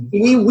 So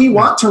we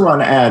want to run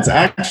ads,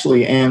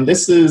 actually, and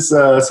this is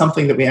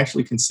something that we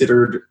actually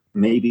considered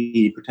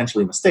maybe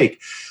potentially a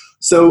mistake.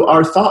 So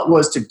our thought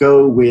was to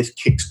go with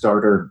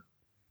Kickstarter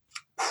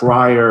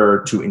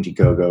prior to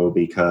Indiegogo,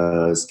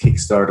 because let me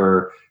start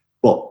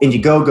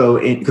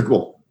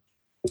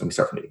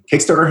from the beginning.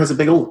 Kickstarter has a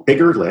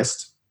bigger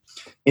list.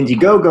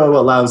 Indiegogo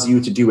allows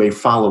you to do a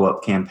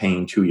follow-up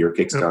campaign to your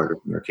Kickstarter. Yep.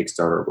 Your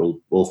Kickstarter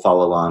will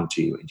follow on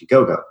to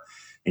Indiegogo.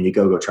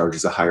 Indiegogo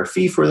charges a higher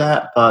fee for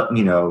that, but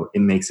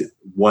it makes it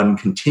one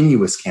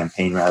continuous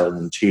campaign rather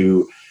than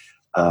two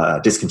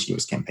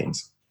discontinuous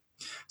campaigns.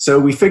 So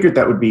we figured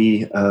that would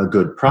be a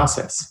good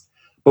process.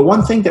 But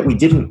one thing that we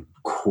didn't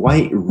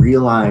quite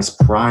realize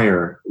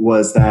prior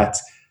was that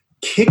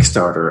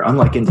Kickstarter,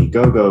 unlike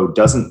Indiegogo,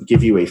 doesn't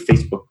give you a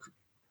Facebook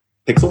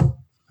pixel.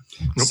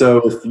 Nope.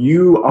 So if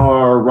you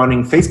are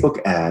running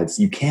Facebook ads,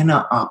 you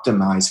cannot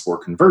optimize for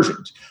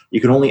conversions.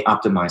 You can only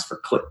optimize for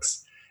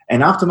clicks.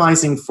 And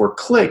optimizing for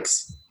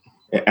clicks,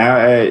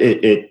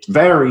 it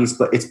varies,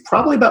 but it's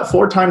probably about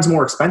 4 times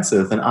more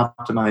expensive than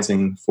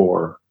optimizing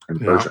for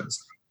conversions.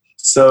 Yeah.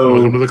 So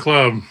welcome to the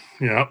club.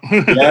 Yeah.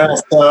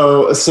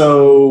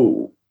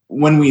 So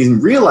when we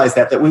realized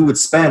that we would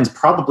spend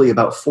probably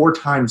about 4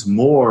 times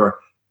more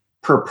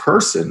per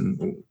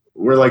person,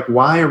 we're like,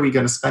 why are we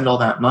going to spend all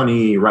that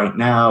money right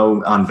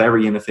now on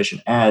very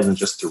inefficient ads and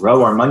just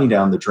throw our money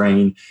down the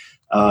drain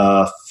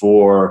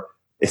for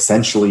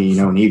essentially,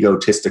 an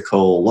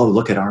egotistical,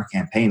 look at our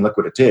campaign, look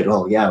what it did.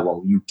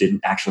 You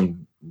didn't actually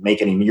make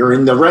any, you're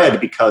in the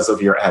red because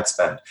of your ad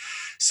spend.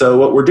 So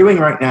what we're doing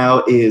right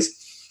now is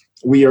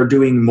we are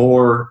doing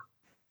more,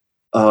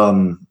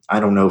 I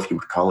don't know if you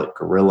would call it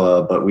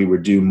guerrilla, but we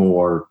would do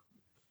more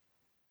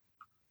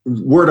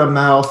word of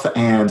mouth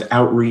and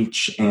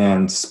outreach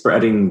and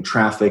spreading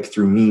traffic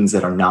through means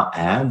that are not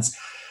ads.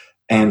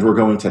 And we're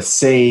going to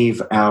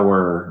save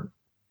our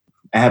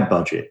ad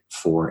budget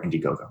for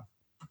Indiegogo.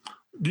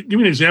 Give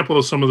me an example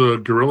of some of the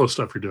guerrilla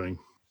stuff you're doing.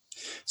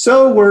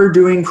 So we're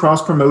doing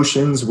cross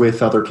promotions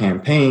with other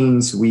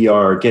campaigns. We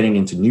are getting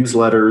into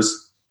newsletters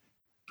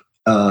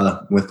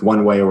with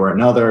one way or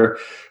another.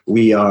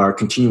 We are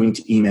continuing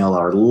to email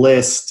our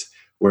list.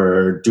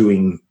 We're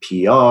doing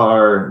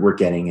PR. We're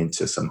getting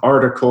into some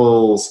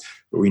articles.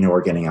 We know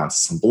we're getting onto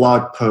some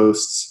blog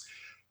posts.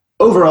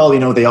 Overall,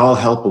 they all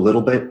help a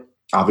little bit.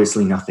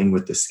 Obviously, nothing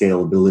with the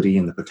scalability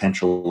and the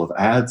potential of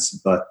ads,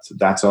 but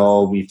that's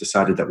all we've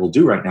decided that we'll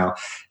do right now.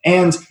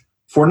 And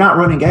for not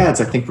running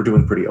ads, I think we're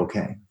doing pretty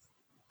okay.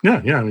 Yeah.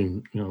 I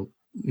mean,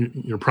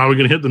 you're probably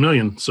going to hit the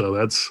million, so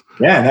that's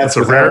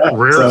a rare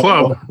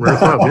club.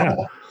 Yeah.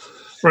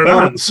 Right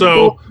on.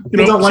 So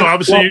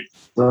obviously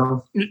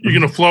you're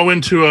going to flow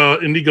into a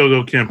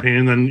Indiegogo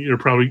campaign, then you're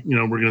probably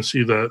we're going to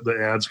see the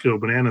ads go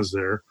bananas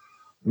there.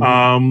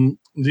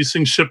 Mm-hmm. These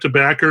things ship to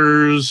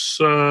backers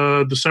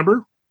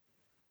December.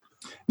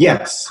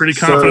 Yes. Pretty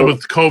confident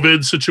with the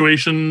COVID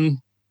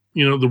situation.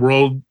 The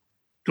world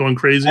going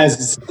crazy.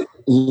 As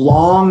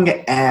long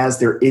as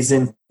there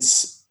isn't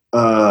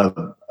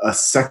a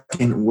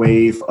second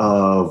wave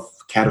of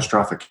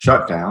catastrophic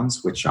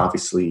shutdowns, which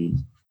obviously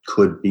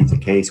could be the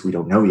case. We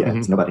don't know yet.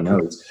 Mm-hmm. Nobody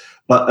knows.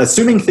 But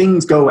assuming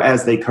things go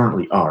as they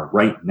currently are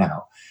right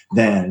now,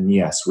 then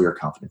yes, we are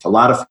confident. A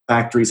lot of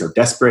factories are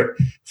desperate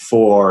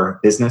for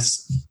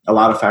business. A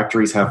lot of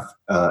factories have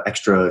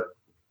extra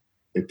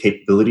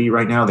capability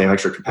right now. They have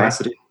extra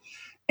capacity.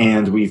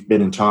 And we've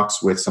been in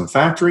talks with some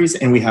factories,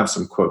 and we have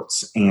some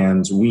quotes.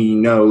 And we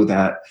know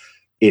that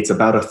it's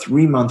about a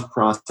 3-month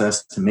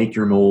process to make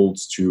your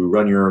molds, to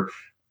run your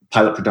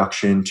pilot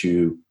production,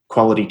 to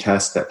quality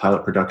test that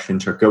pilot production,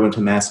 to go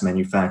into mass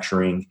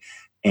manufacturing,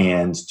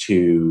 and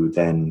to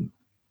then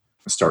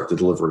start the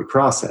delivery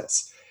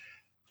process.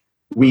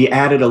 We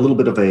added a little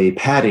bit of a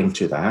padding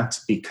to that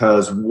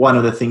because one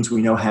of the things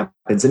we know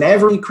happens in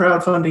every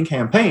crowdfunding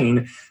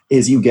campaign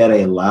is you get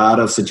a lot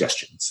of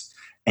suggestions.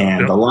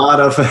 And a lot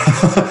of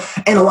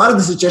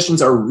the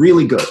suggestions are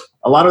really good.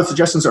 A lot of the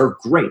suggestions are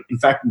great. In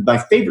fact, my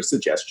favorite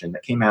suggestion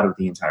that came out of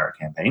the entire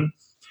campaign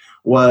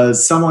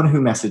was someone who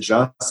messaged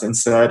us and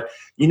said,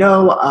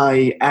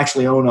 I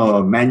actually own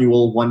a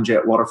manual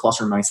one-jet water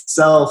flosser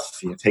myself.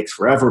 It takes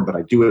forever, but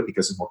I do it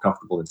because it's more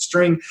comfortable than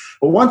string.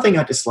 But one thing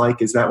I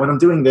dislike is that when I'm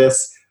doing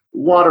this,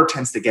 water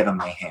tends to get on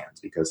my hands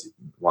because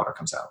water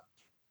comes out.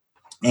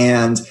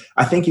 And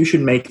I think you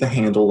should make the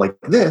handle like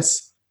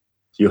this.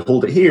 You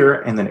hold it here,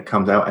 and then it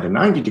comes out at a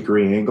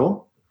 90-degree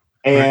angle.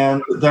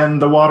 And then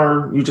the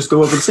water, you just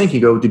go over the sink, you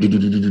go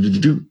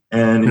do-do-do-do-do-do-do,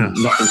 and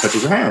nothing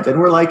touches your hand. And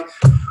we're like,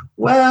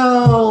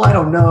 well, I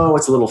don't know.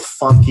 It's a little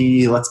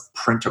funky. Let's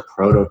print a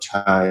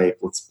prototype.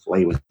 Let's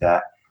play with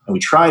that. And we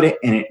tried it,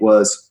 and it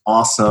was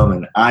awesome.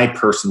 And I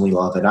personally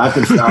love it. I've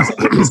been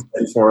flossing with this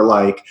thing for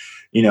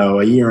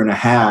a year and a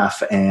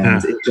half,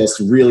 and it just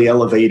really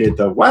elevated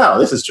wow,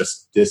 this is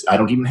just this. I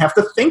don't even have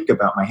to think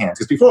about my hands.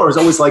 Because before it was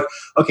always like,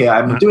 okay,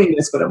 I'm doing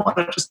this, but I want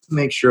to just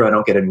make sure I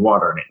don't get any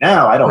water in it.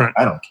 Now I don't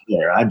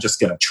care. I'm just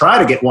going to try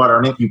to get water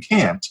in it. You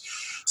can't.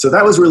 So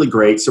that was really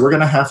great. So we're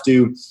going to have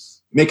to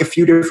make a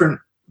few different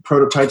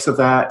prototypes of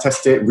that,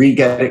 test it,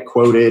 re-get it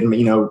quoted,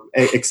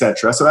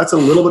 etc. So that's a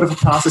little bit of a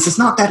process. It's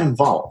not that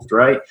involved,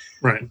 right?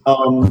 Right.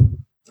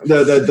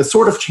 The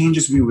sort of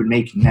changes we would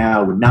make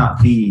now would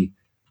not be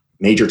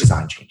major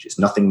design changes,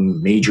 nothing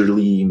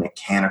majorly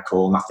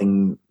mechanical,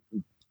 nothing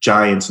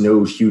giant,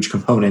 no huge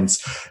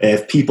components.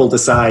 If people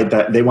decide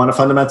that they want a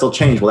fundamental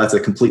change, well, that's a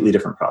completely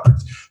different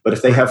product. But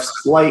if they have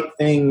slight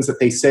things that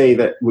they say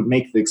that would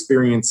make the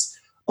experience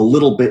a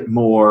little bit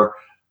more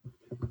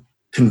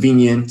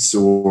convenient,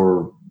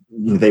 or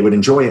they would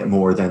enjoy it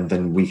more,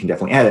 then we can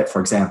definitely add it. For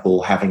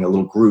example, having a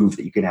little groove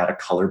that you can add a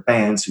colored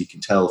band so you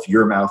can tell if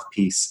your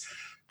mouthpiece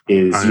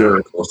is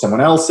yours or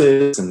someone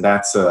else's, and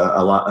that's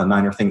a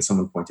minor thing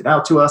someone pointed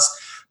out to us.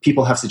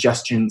 People have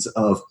suggestions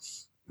of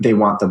they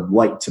want the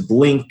light to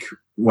blink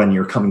when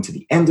you're coming to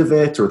the end of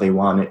it, or they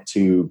want it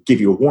to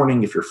give you a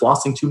warning if you're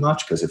flossing too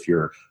much, because if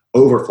you're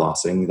over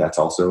flossing, that's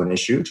also an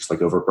issue, just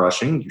like over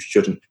brushing.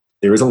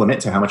 There is a limit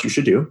to how much you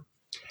should do.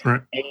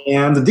 Right.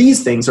 And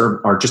these things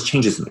are just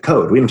changes in the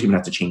code. We don't even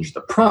have to change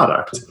the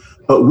product,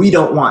 but we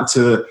don't want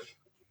to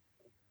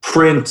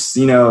print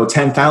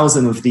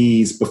 10,000 of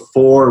these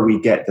before we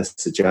get the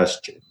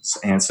suggestions,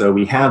 and so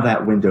we have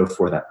that window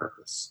for that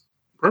purpose.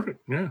 Perfect.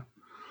 Yeah.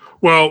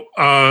 Well,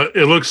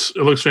 it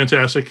looks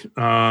fantastic.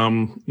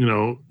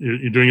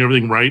 You're doing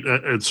everything right.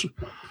 It's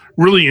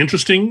really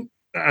interesting.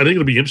 I think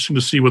it'll be interesting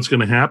to see what's going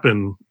to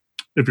happen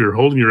if you're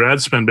holding your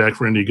ad spend back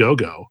for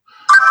Indiegogo,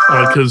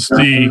 because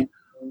the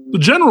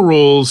general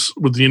rules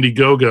with the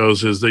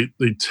Indiegogos is they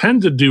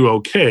tend to do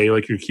okay,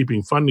 like you're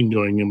keeping funding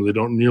going in, but they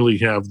don't nearly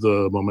have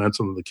the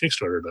momentum that the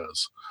Kickstarter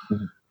does.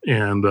 Mm-hmm.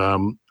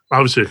 And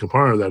obviously a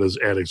component of that is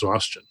ad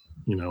exhaustion,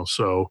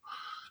 so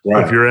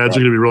if your ads are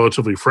going to be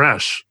relatively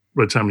fresh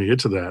by the time you get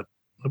to that,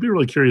 it'll be a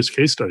really curious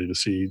case study to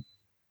see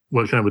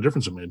what kind of a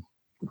difference it made.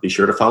 Be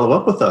sure to follow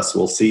up with us.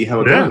 We'll see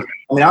how it goes.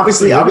 I mean,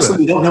 obviously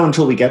we don't know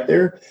until we get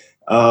there.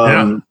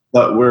 But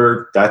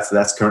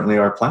that's currently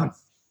our plan.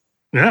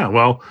 Yeah.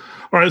 Well,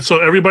 all right. So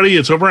everybody,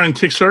 it's over on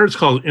Kickstarter. It's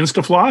called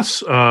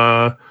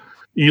InstaFloss.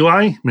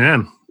 Eli,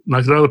 man,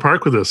 knocked it out of the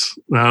park with this.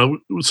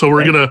 So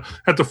we're going to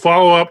have to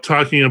follow up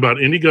talking about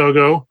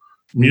Indiegogo,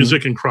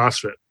 music, and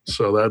CrossFit.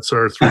 So that's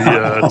our 3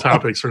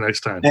 topics for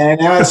next time.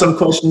 And I have some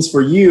questions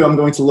for you. I'm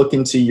going to look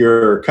into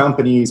your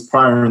companies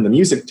prior in the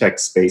music tech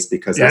space,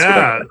 because that's what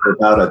I've done for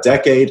about a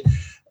decade.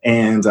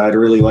 And I'd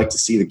really like to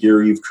see the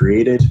gear you've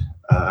created.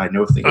 I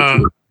know a thing or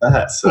two about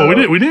that. So.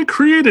 Well, we didn't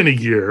create any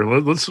gear.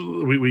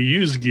 We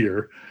used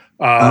gear.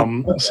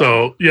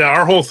 So yeah,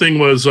 our whole thing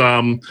was,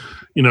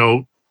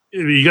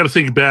 you got to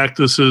think back.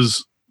 This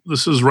is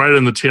right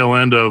in the tail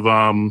end of,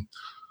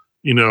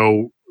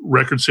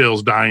 record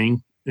sales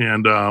dying,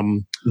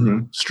 and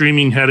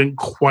streaming hadn't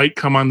quite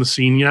come on the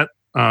scene yet.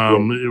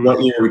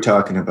 What year are we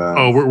talking about?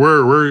 Oh,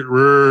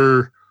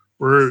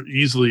 we're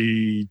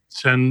easily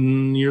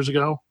 10 years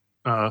ago.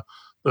 The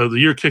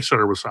year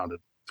Kickstarter was founded,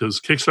 because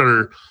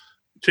Kickstarter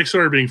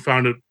being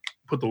founded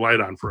put the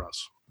light on for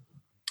us.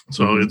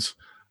 So it's,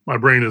 my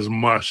brain is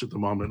mush at the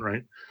moment,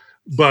 right?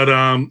 But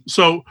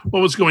so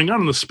what was going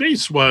on in the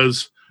space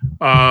was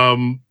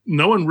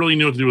no one really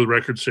knew what to do with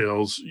record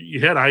sales. You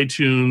had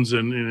iTunes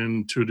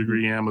and to a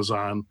degree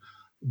Amazon,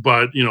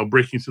 but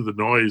breaking through the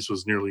noise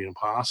was nearly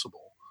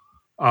impossible.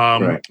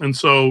 And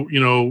so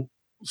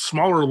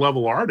smaller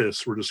level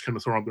artists were just kind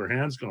of throwing up their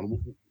hands,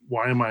 going,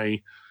 "Why am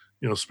I,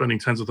 spending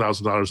tens of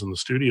thousands of dollars in the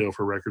studio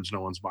for records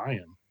no one's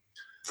buying?"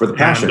 For the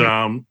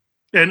passion.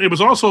 And it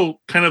was also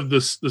kind of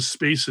this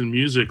space in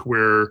music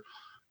where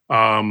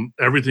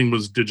everything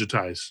was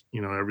digitized,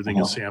 everything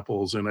is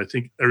samples. And I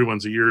think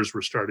everyone's ears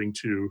were starting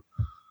to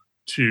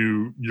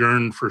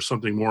yearn for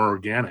something more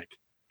organic.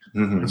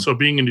 And so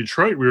being in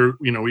Detroit,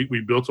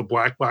 we built a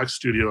black box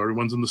studio.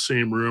 Everyone's in the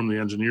same room, the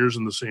engineers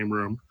in the same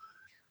room.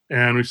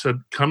 And we said,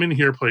 come in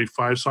here, play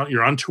 5 songs.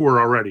 You're on tour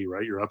already,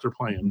 right? You're out there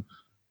playing.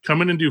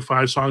 Come in and do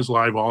 5 songs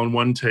live, all in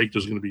one take.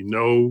 There's going to be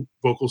no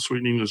vocal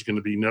sweetening. There's going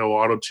to be no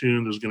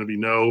auto-tune. There's going to be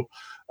no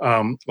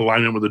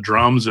alignment with the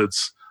drums.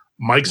 It's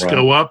mics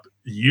go up.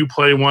 You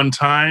play one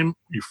time.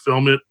 You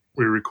film it.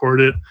 We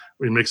record it.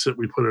 We mix it.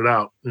 We put it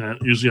out.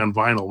 Usually on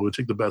vinyl. We would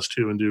take the best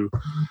 2 and do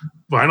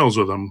vinyls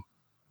with them.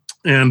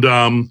 And,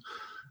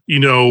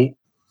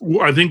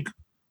 I think,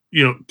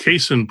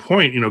 case in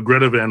point,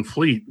 Greta Van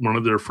Fleet, one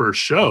of their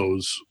first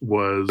shows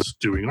was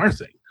doing our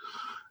thing.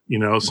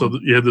 So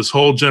you had this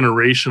whole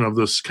generation of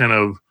this kind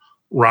of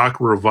rock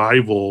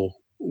revival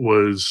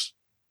was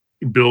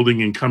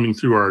building and coming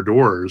through our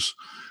doors.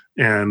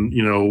 And,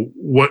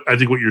 what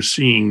you're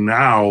seeing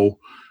now,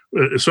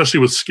 especially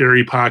with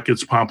Scary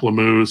Pockets,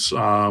 Pomplamoose,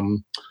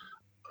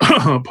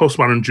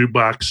 Postmodern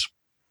Jukebox,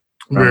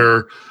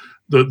 where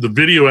the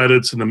video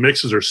edits and the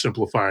mixes are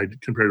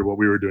simplified compared to what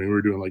we were doing. We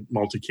were doing like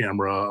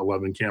multi-camera,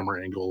 11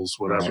 camera angles,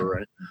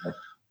 whatever,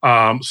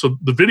 right? So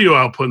the video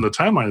output and the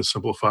timeline is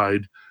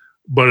simplified,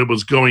 but it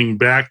was going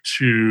back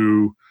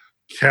to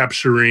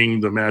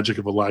capturing the magic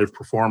of a live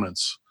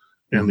performance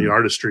and the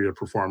artistry of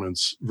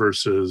performance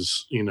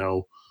versus,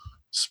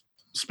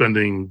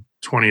 spending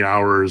 20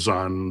 hours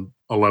on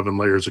 11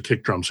 layers of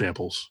kick drum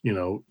samples,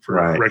 for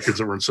records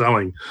that weren't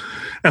selling.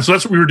 And so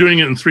that's what we were doing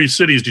it in 3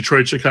 cities,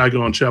 Detroit,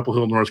 Chicago, and Chapel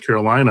Hill, North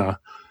Carolina.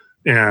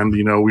 And,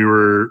 we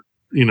were,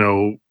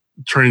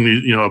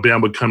 turning a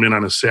band would come in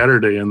on a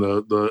Saturday and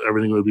the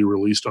everything would be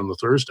released on the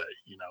Thursday,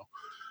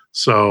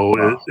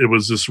 So it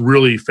was this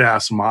really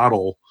fast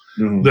model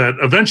that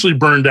eventually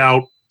burned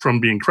out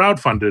from being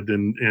crowdfunded,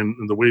 and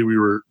the way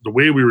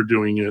we were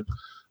doing it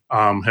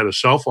had a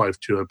shelf life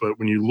to it. But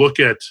when you look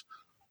at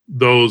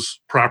those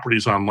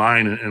properties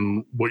online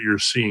and what you're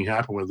seeing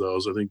happen with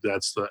those, I think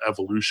that's the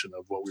evolution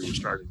of what we were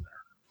starting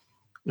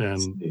there.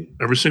 And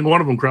every single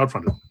one of them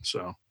crowdfunded.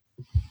 So,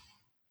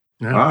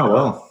 yeah. Wow,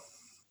 well,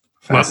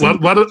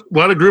 a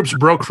lot of groups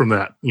broke from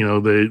that.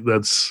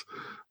 That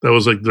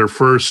was like their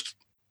first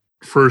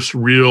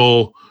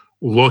real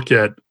look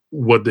at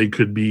what they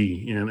could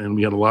be. And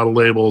we had a lot of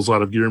labels, a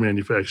lot of gear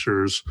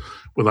manufacturers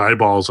with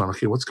eyeballs on,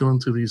 okay, what's going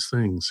through these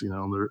things? We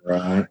were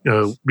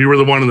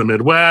the one in the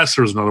Midwest.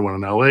 There was another one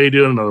in LA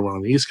doing it, another one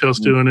on the East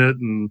Coast doing it.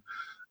 And,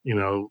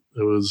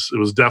 it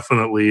was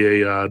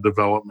definitely a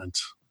development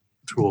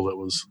tool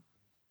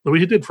that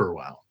we did for a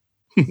while.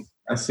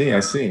 I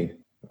see.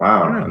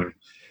 Wow. Right.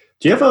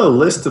 Do you have a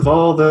list of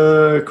all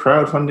the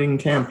crowdfunding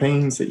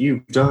campaigns that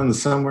you've done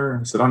somewhere?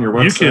 Is it on your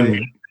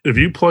website? If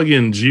you plug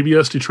in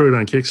GBS Detroit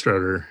on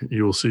Kickstarter,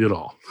 you will see it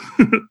all.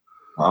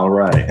 All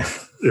right.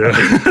 Yeah.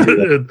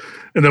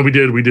 And then we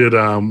did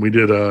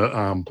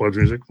Pledge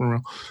Music for a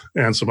while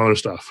and some other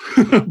stuff.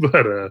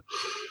 But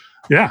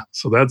yeah,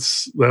 so that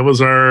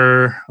was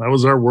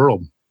our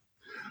world.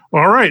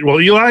 All right.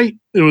 Well, Eli,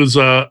 it was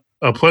a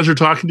pleasure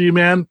talking to you,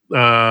 man.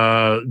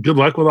 Good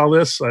luck with all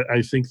this.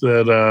 I think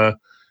that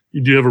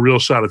you do have a real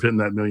shot of hitting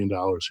that $1 million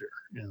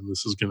here. And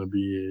this is going to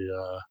be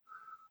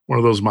one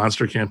of those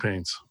monster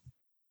campaigns.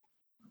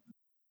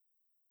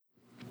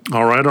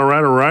 All right.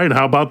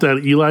 How about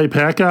that Eli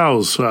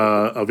Packhouse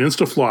of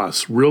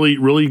InstaFloss? Really,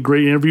 really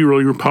great interview,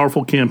 really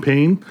powerful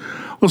campaign.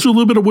 Let's do a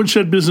little bit of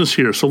woodshed business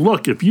here. So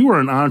look, if you are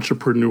an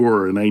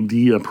entrepreneur, an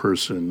idea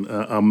person,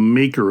 a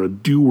maker, a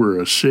doer,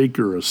 a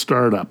shaker, a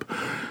startup,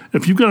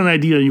 if you've got an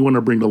idea you want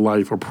to bring to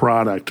life, a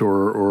product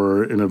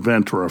or an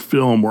event or a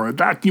film or a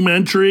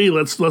documentary,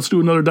 let's do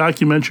another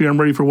documentary. I'm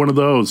ready for one of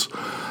those.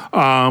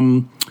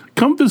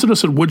 Come visit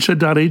us at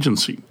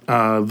woodshed.agency.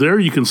 There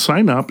you can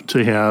sign up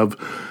to have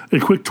a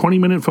quick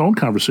 20-minute phone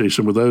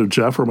conversation with either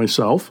Jeff or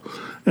myself,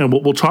 and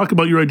we'll talk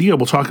about your idea.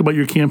 We'll talk about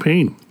your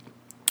campaign.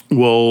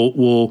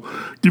 We'll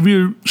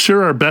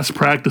share our best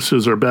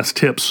practices, our best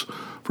tips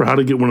for how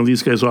to get one of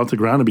these guys off the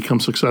ground and become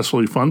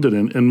successfully funded.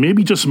 And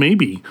maybe, just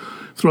maybe,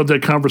 throughout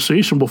that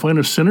conversation, we'll find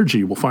a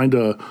synergy. We'll find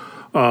a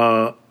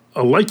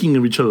liking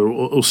of each other.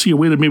 We'll see a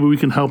way that maybe we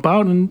can help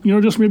out, and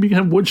just maybe you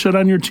can have Woodshed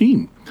on your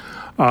team.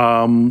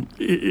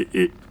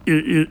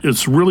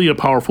 It's really a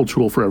powerful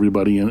tool for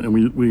everybody, and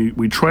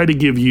we try to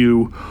give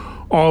you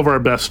all of our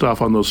best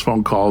stuff on those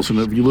phone calls. And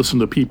if you listen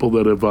to people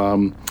that have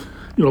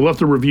left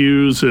the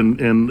reviews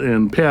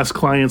and past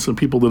clients and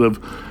people that have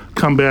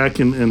come back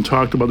and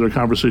talked about their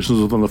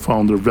conversations with on the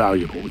phone, they're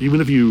valuable. Even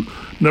if you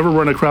never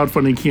run a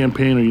crowdfunding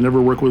campaign, or you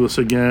never work with us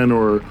again,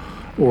 or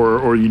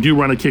you do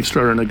run a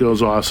Kickstarter and it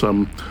goes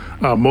awesome,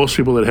 most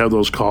people that have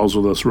those calls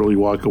with us really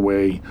walk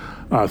away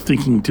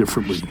thinking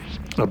differently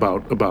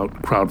about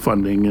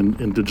crowdfunding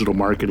and digital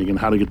marketing and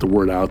how to get the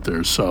word out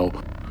there. So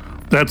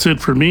that's it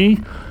for me.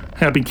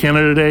 Happy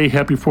Canada Day.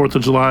 Happy 4th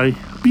of July.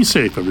 Be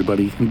safe,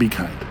 everybody, and be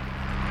kind.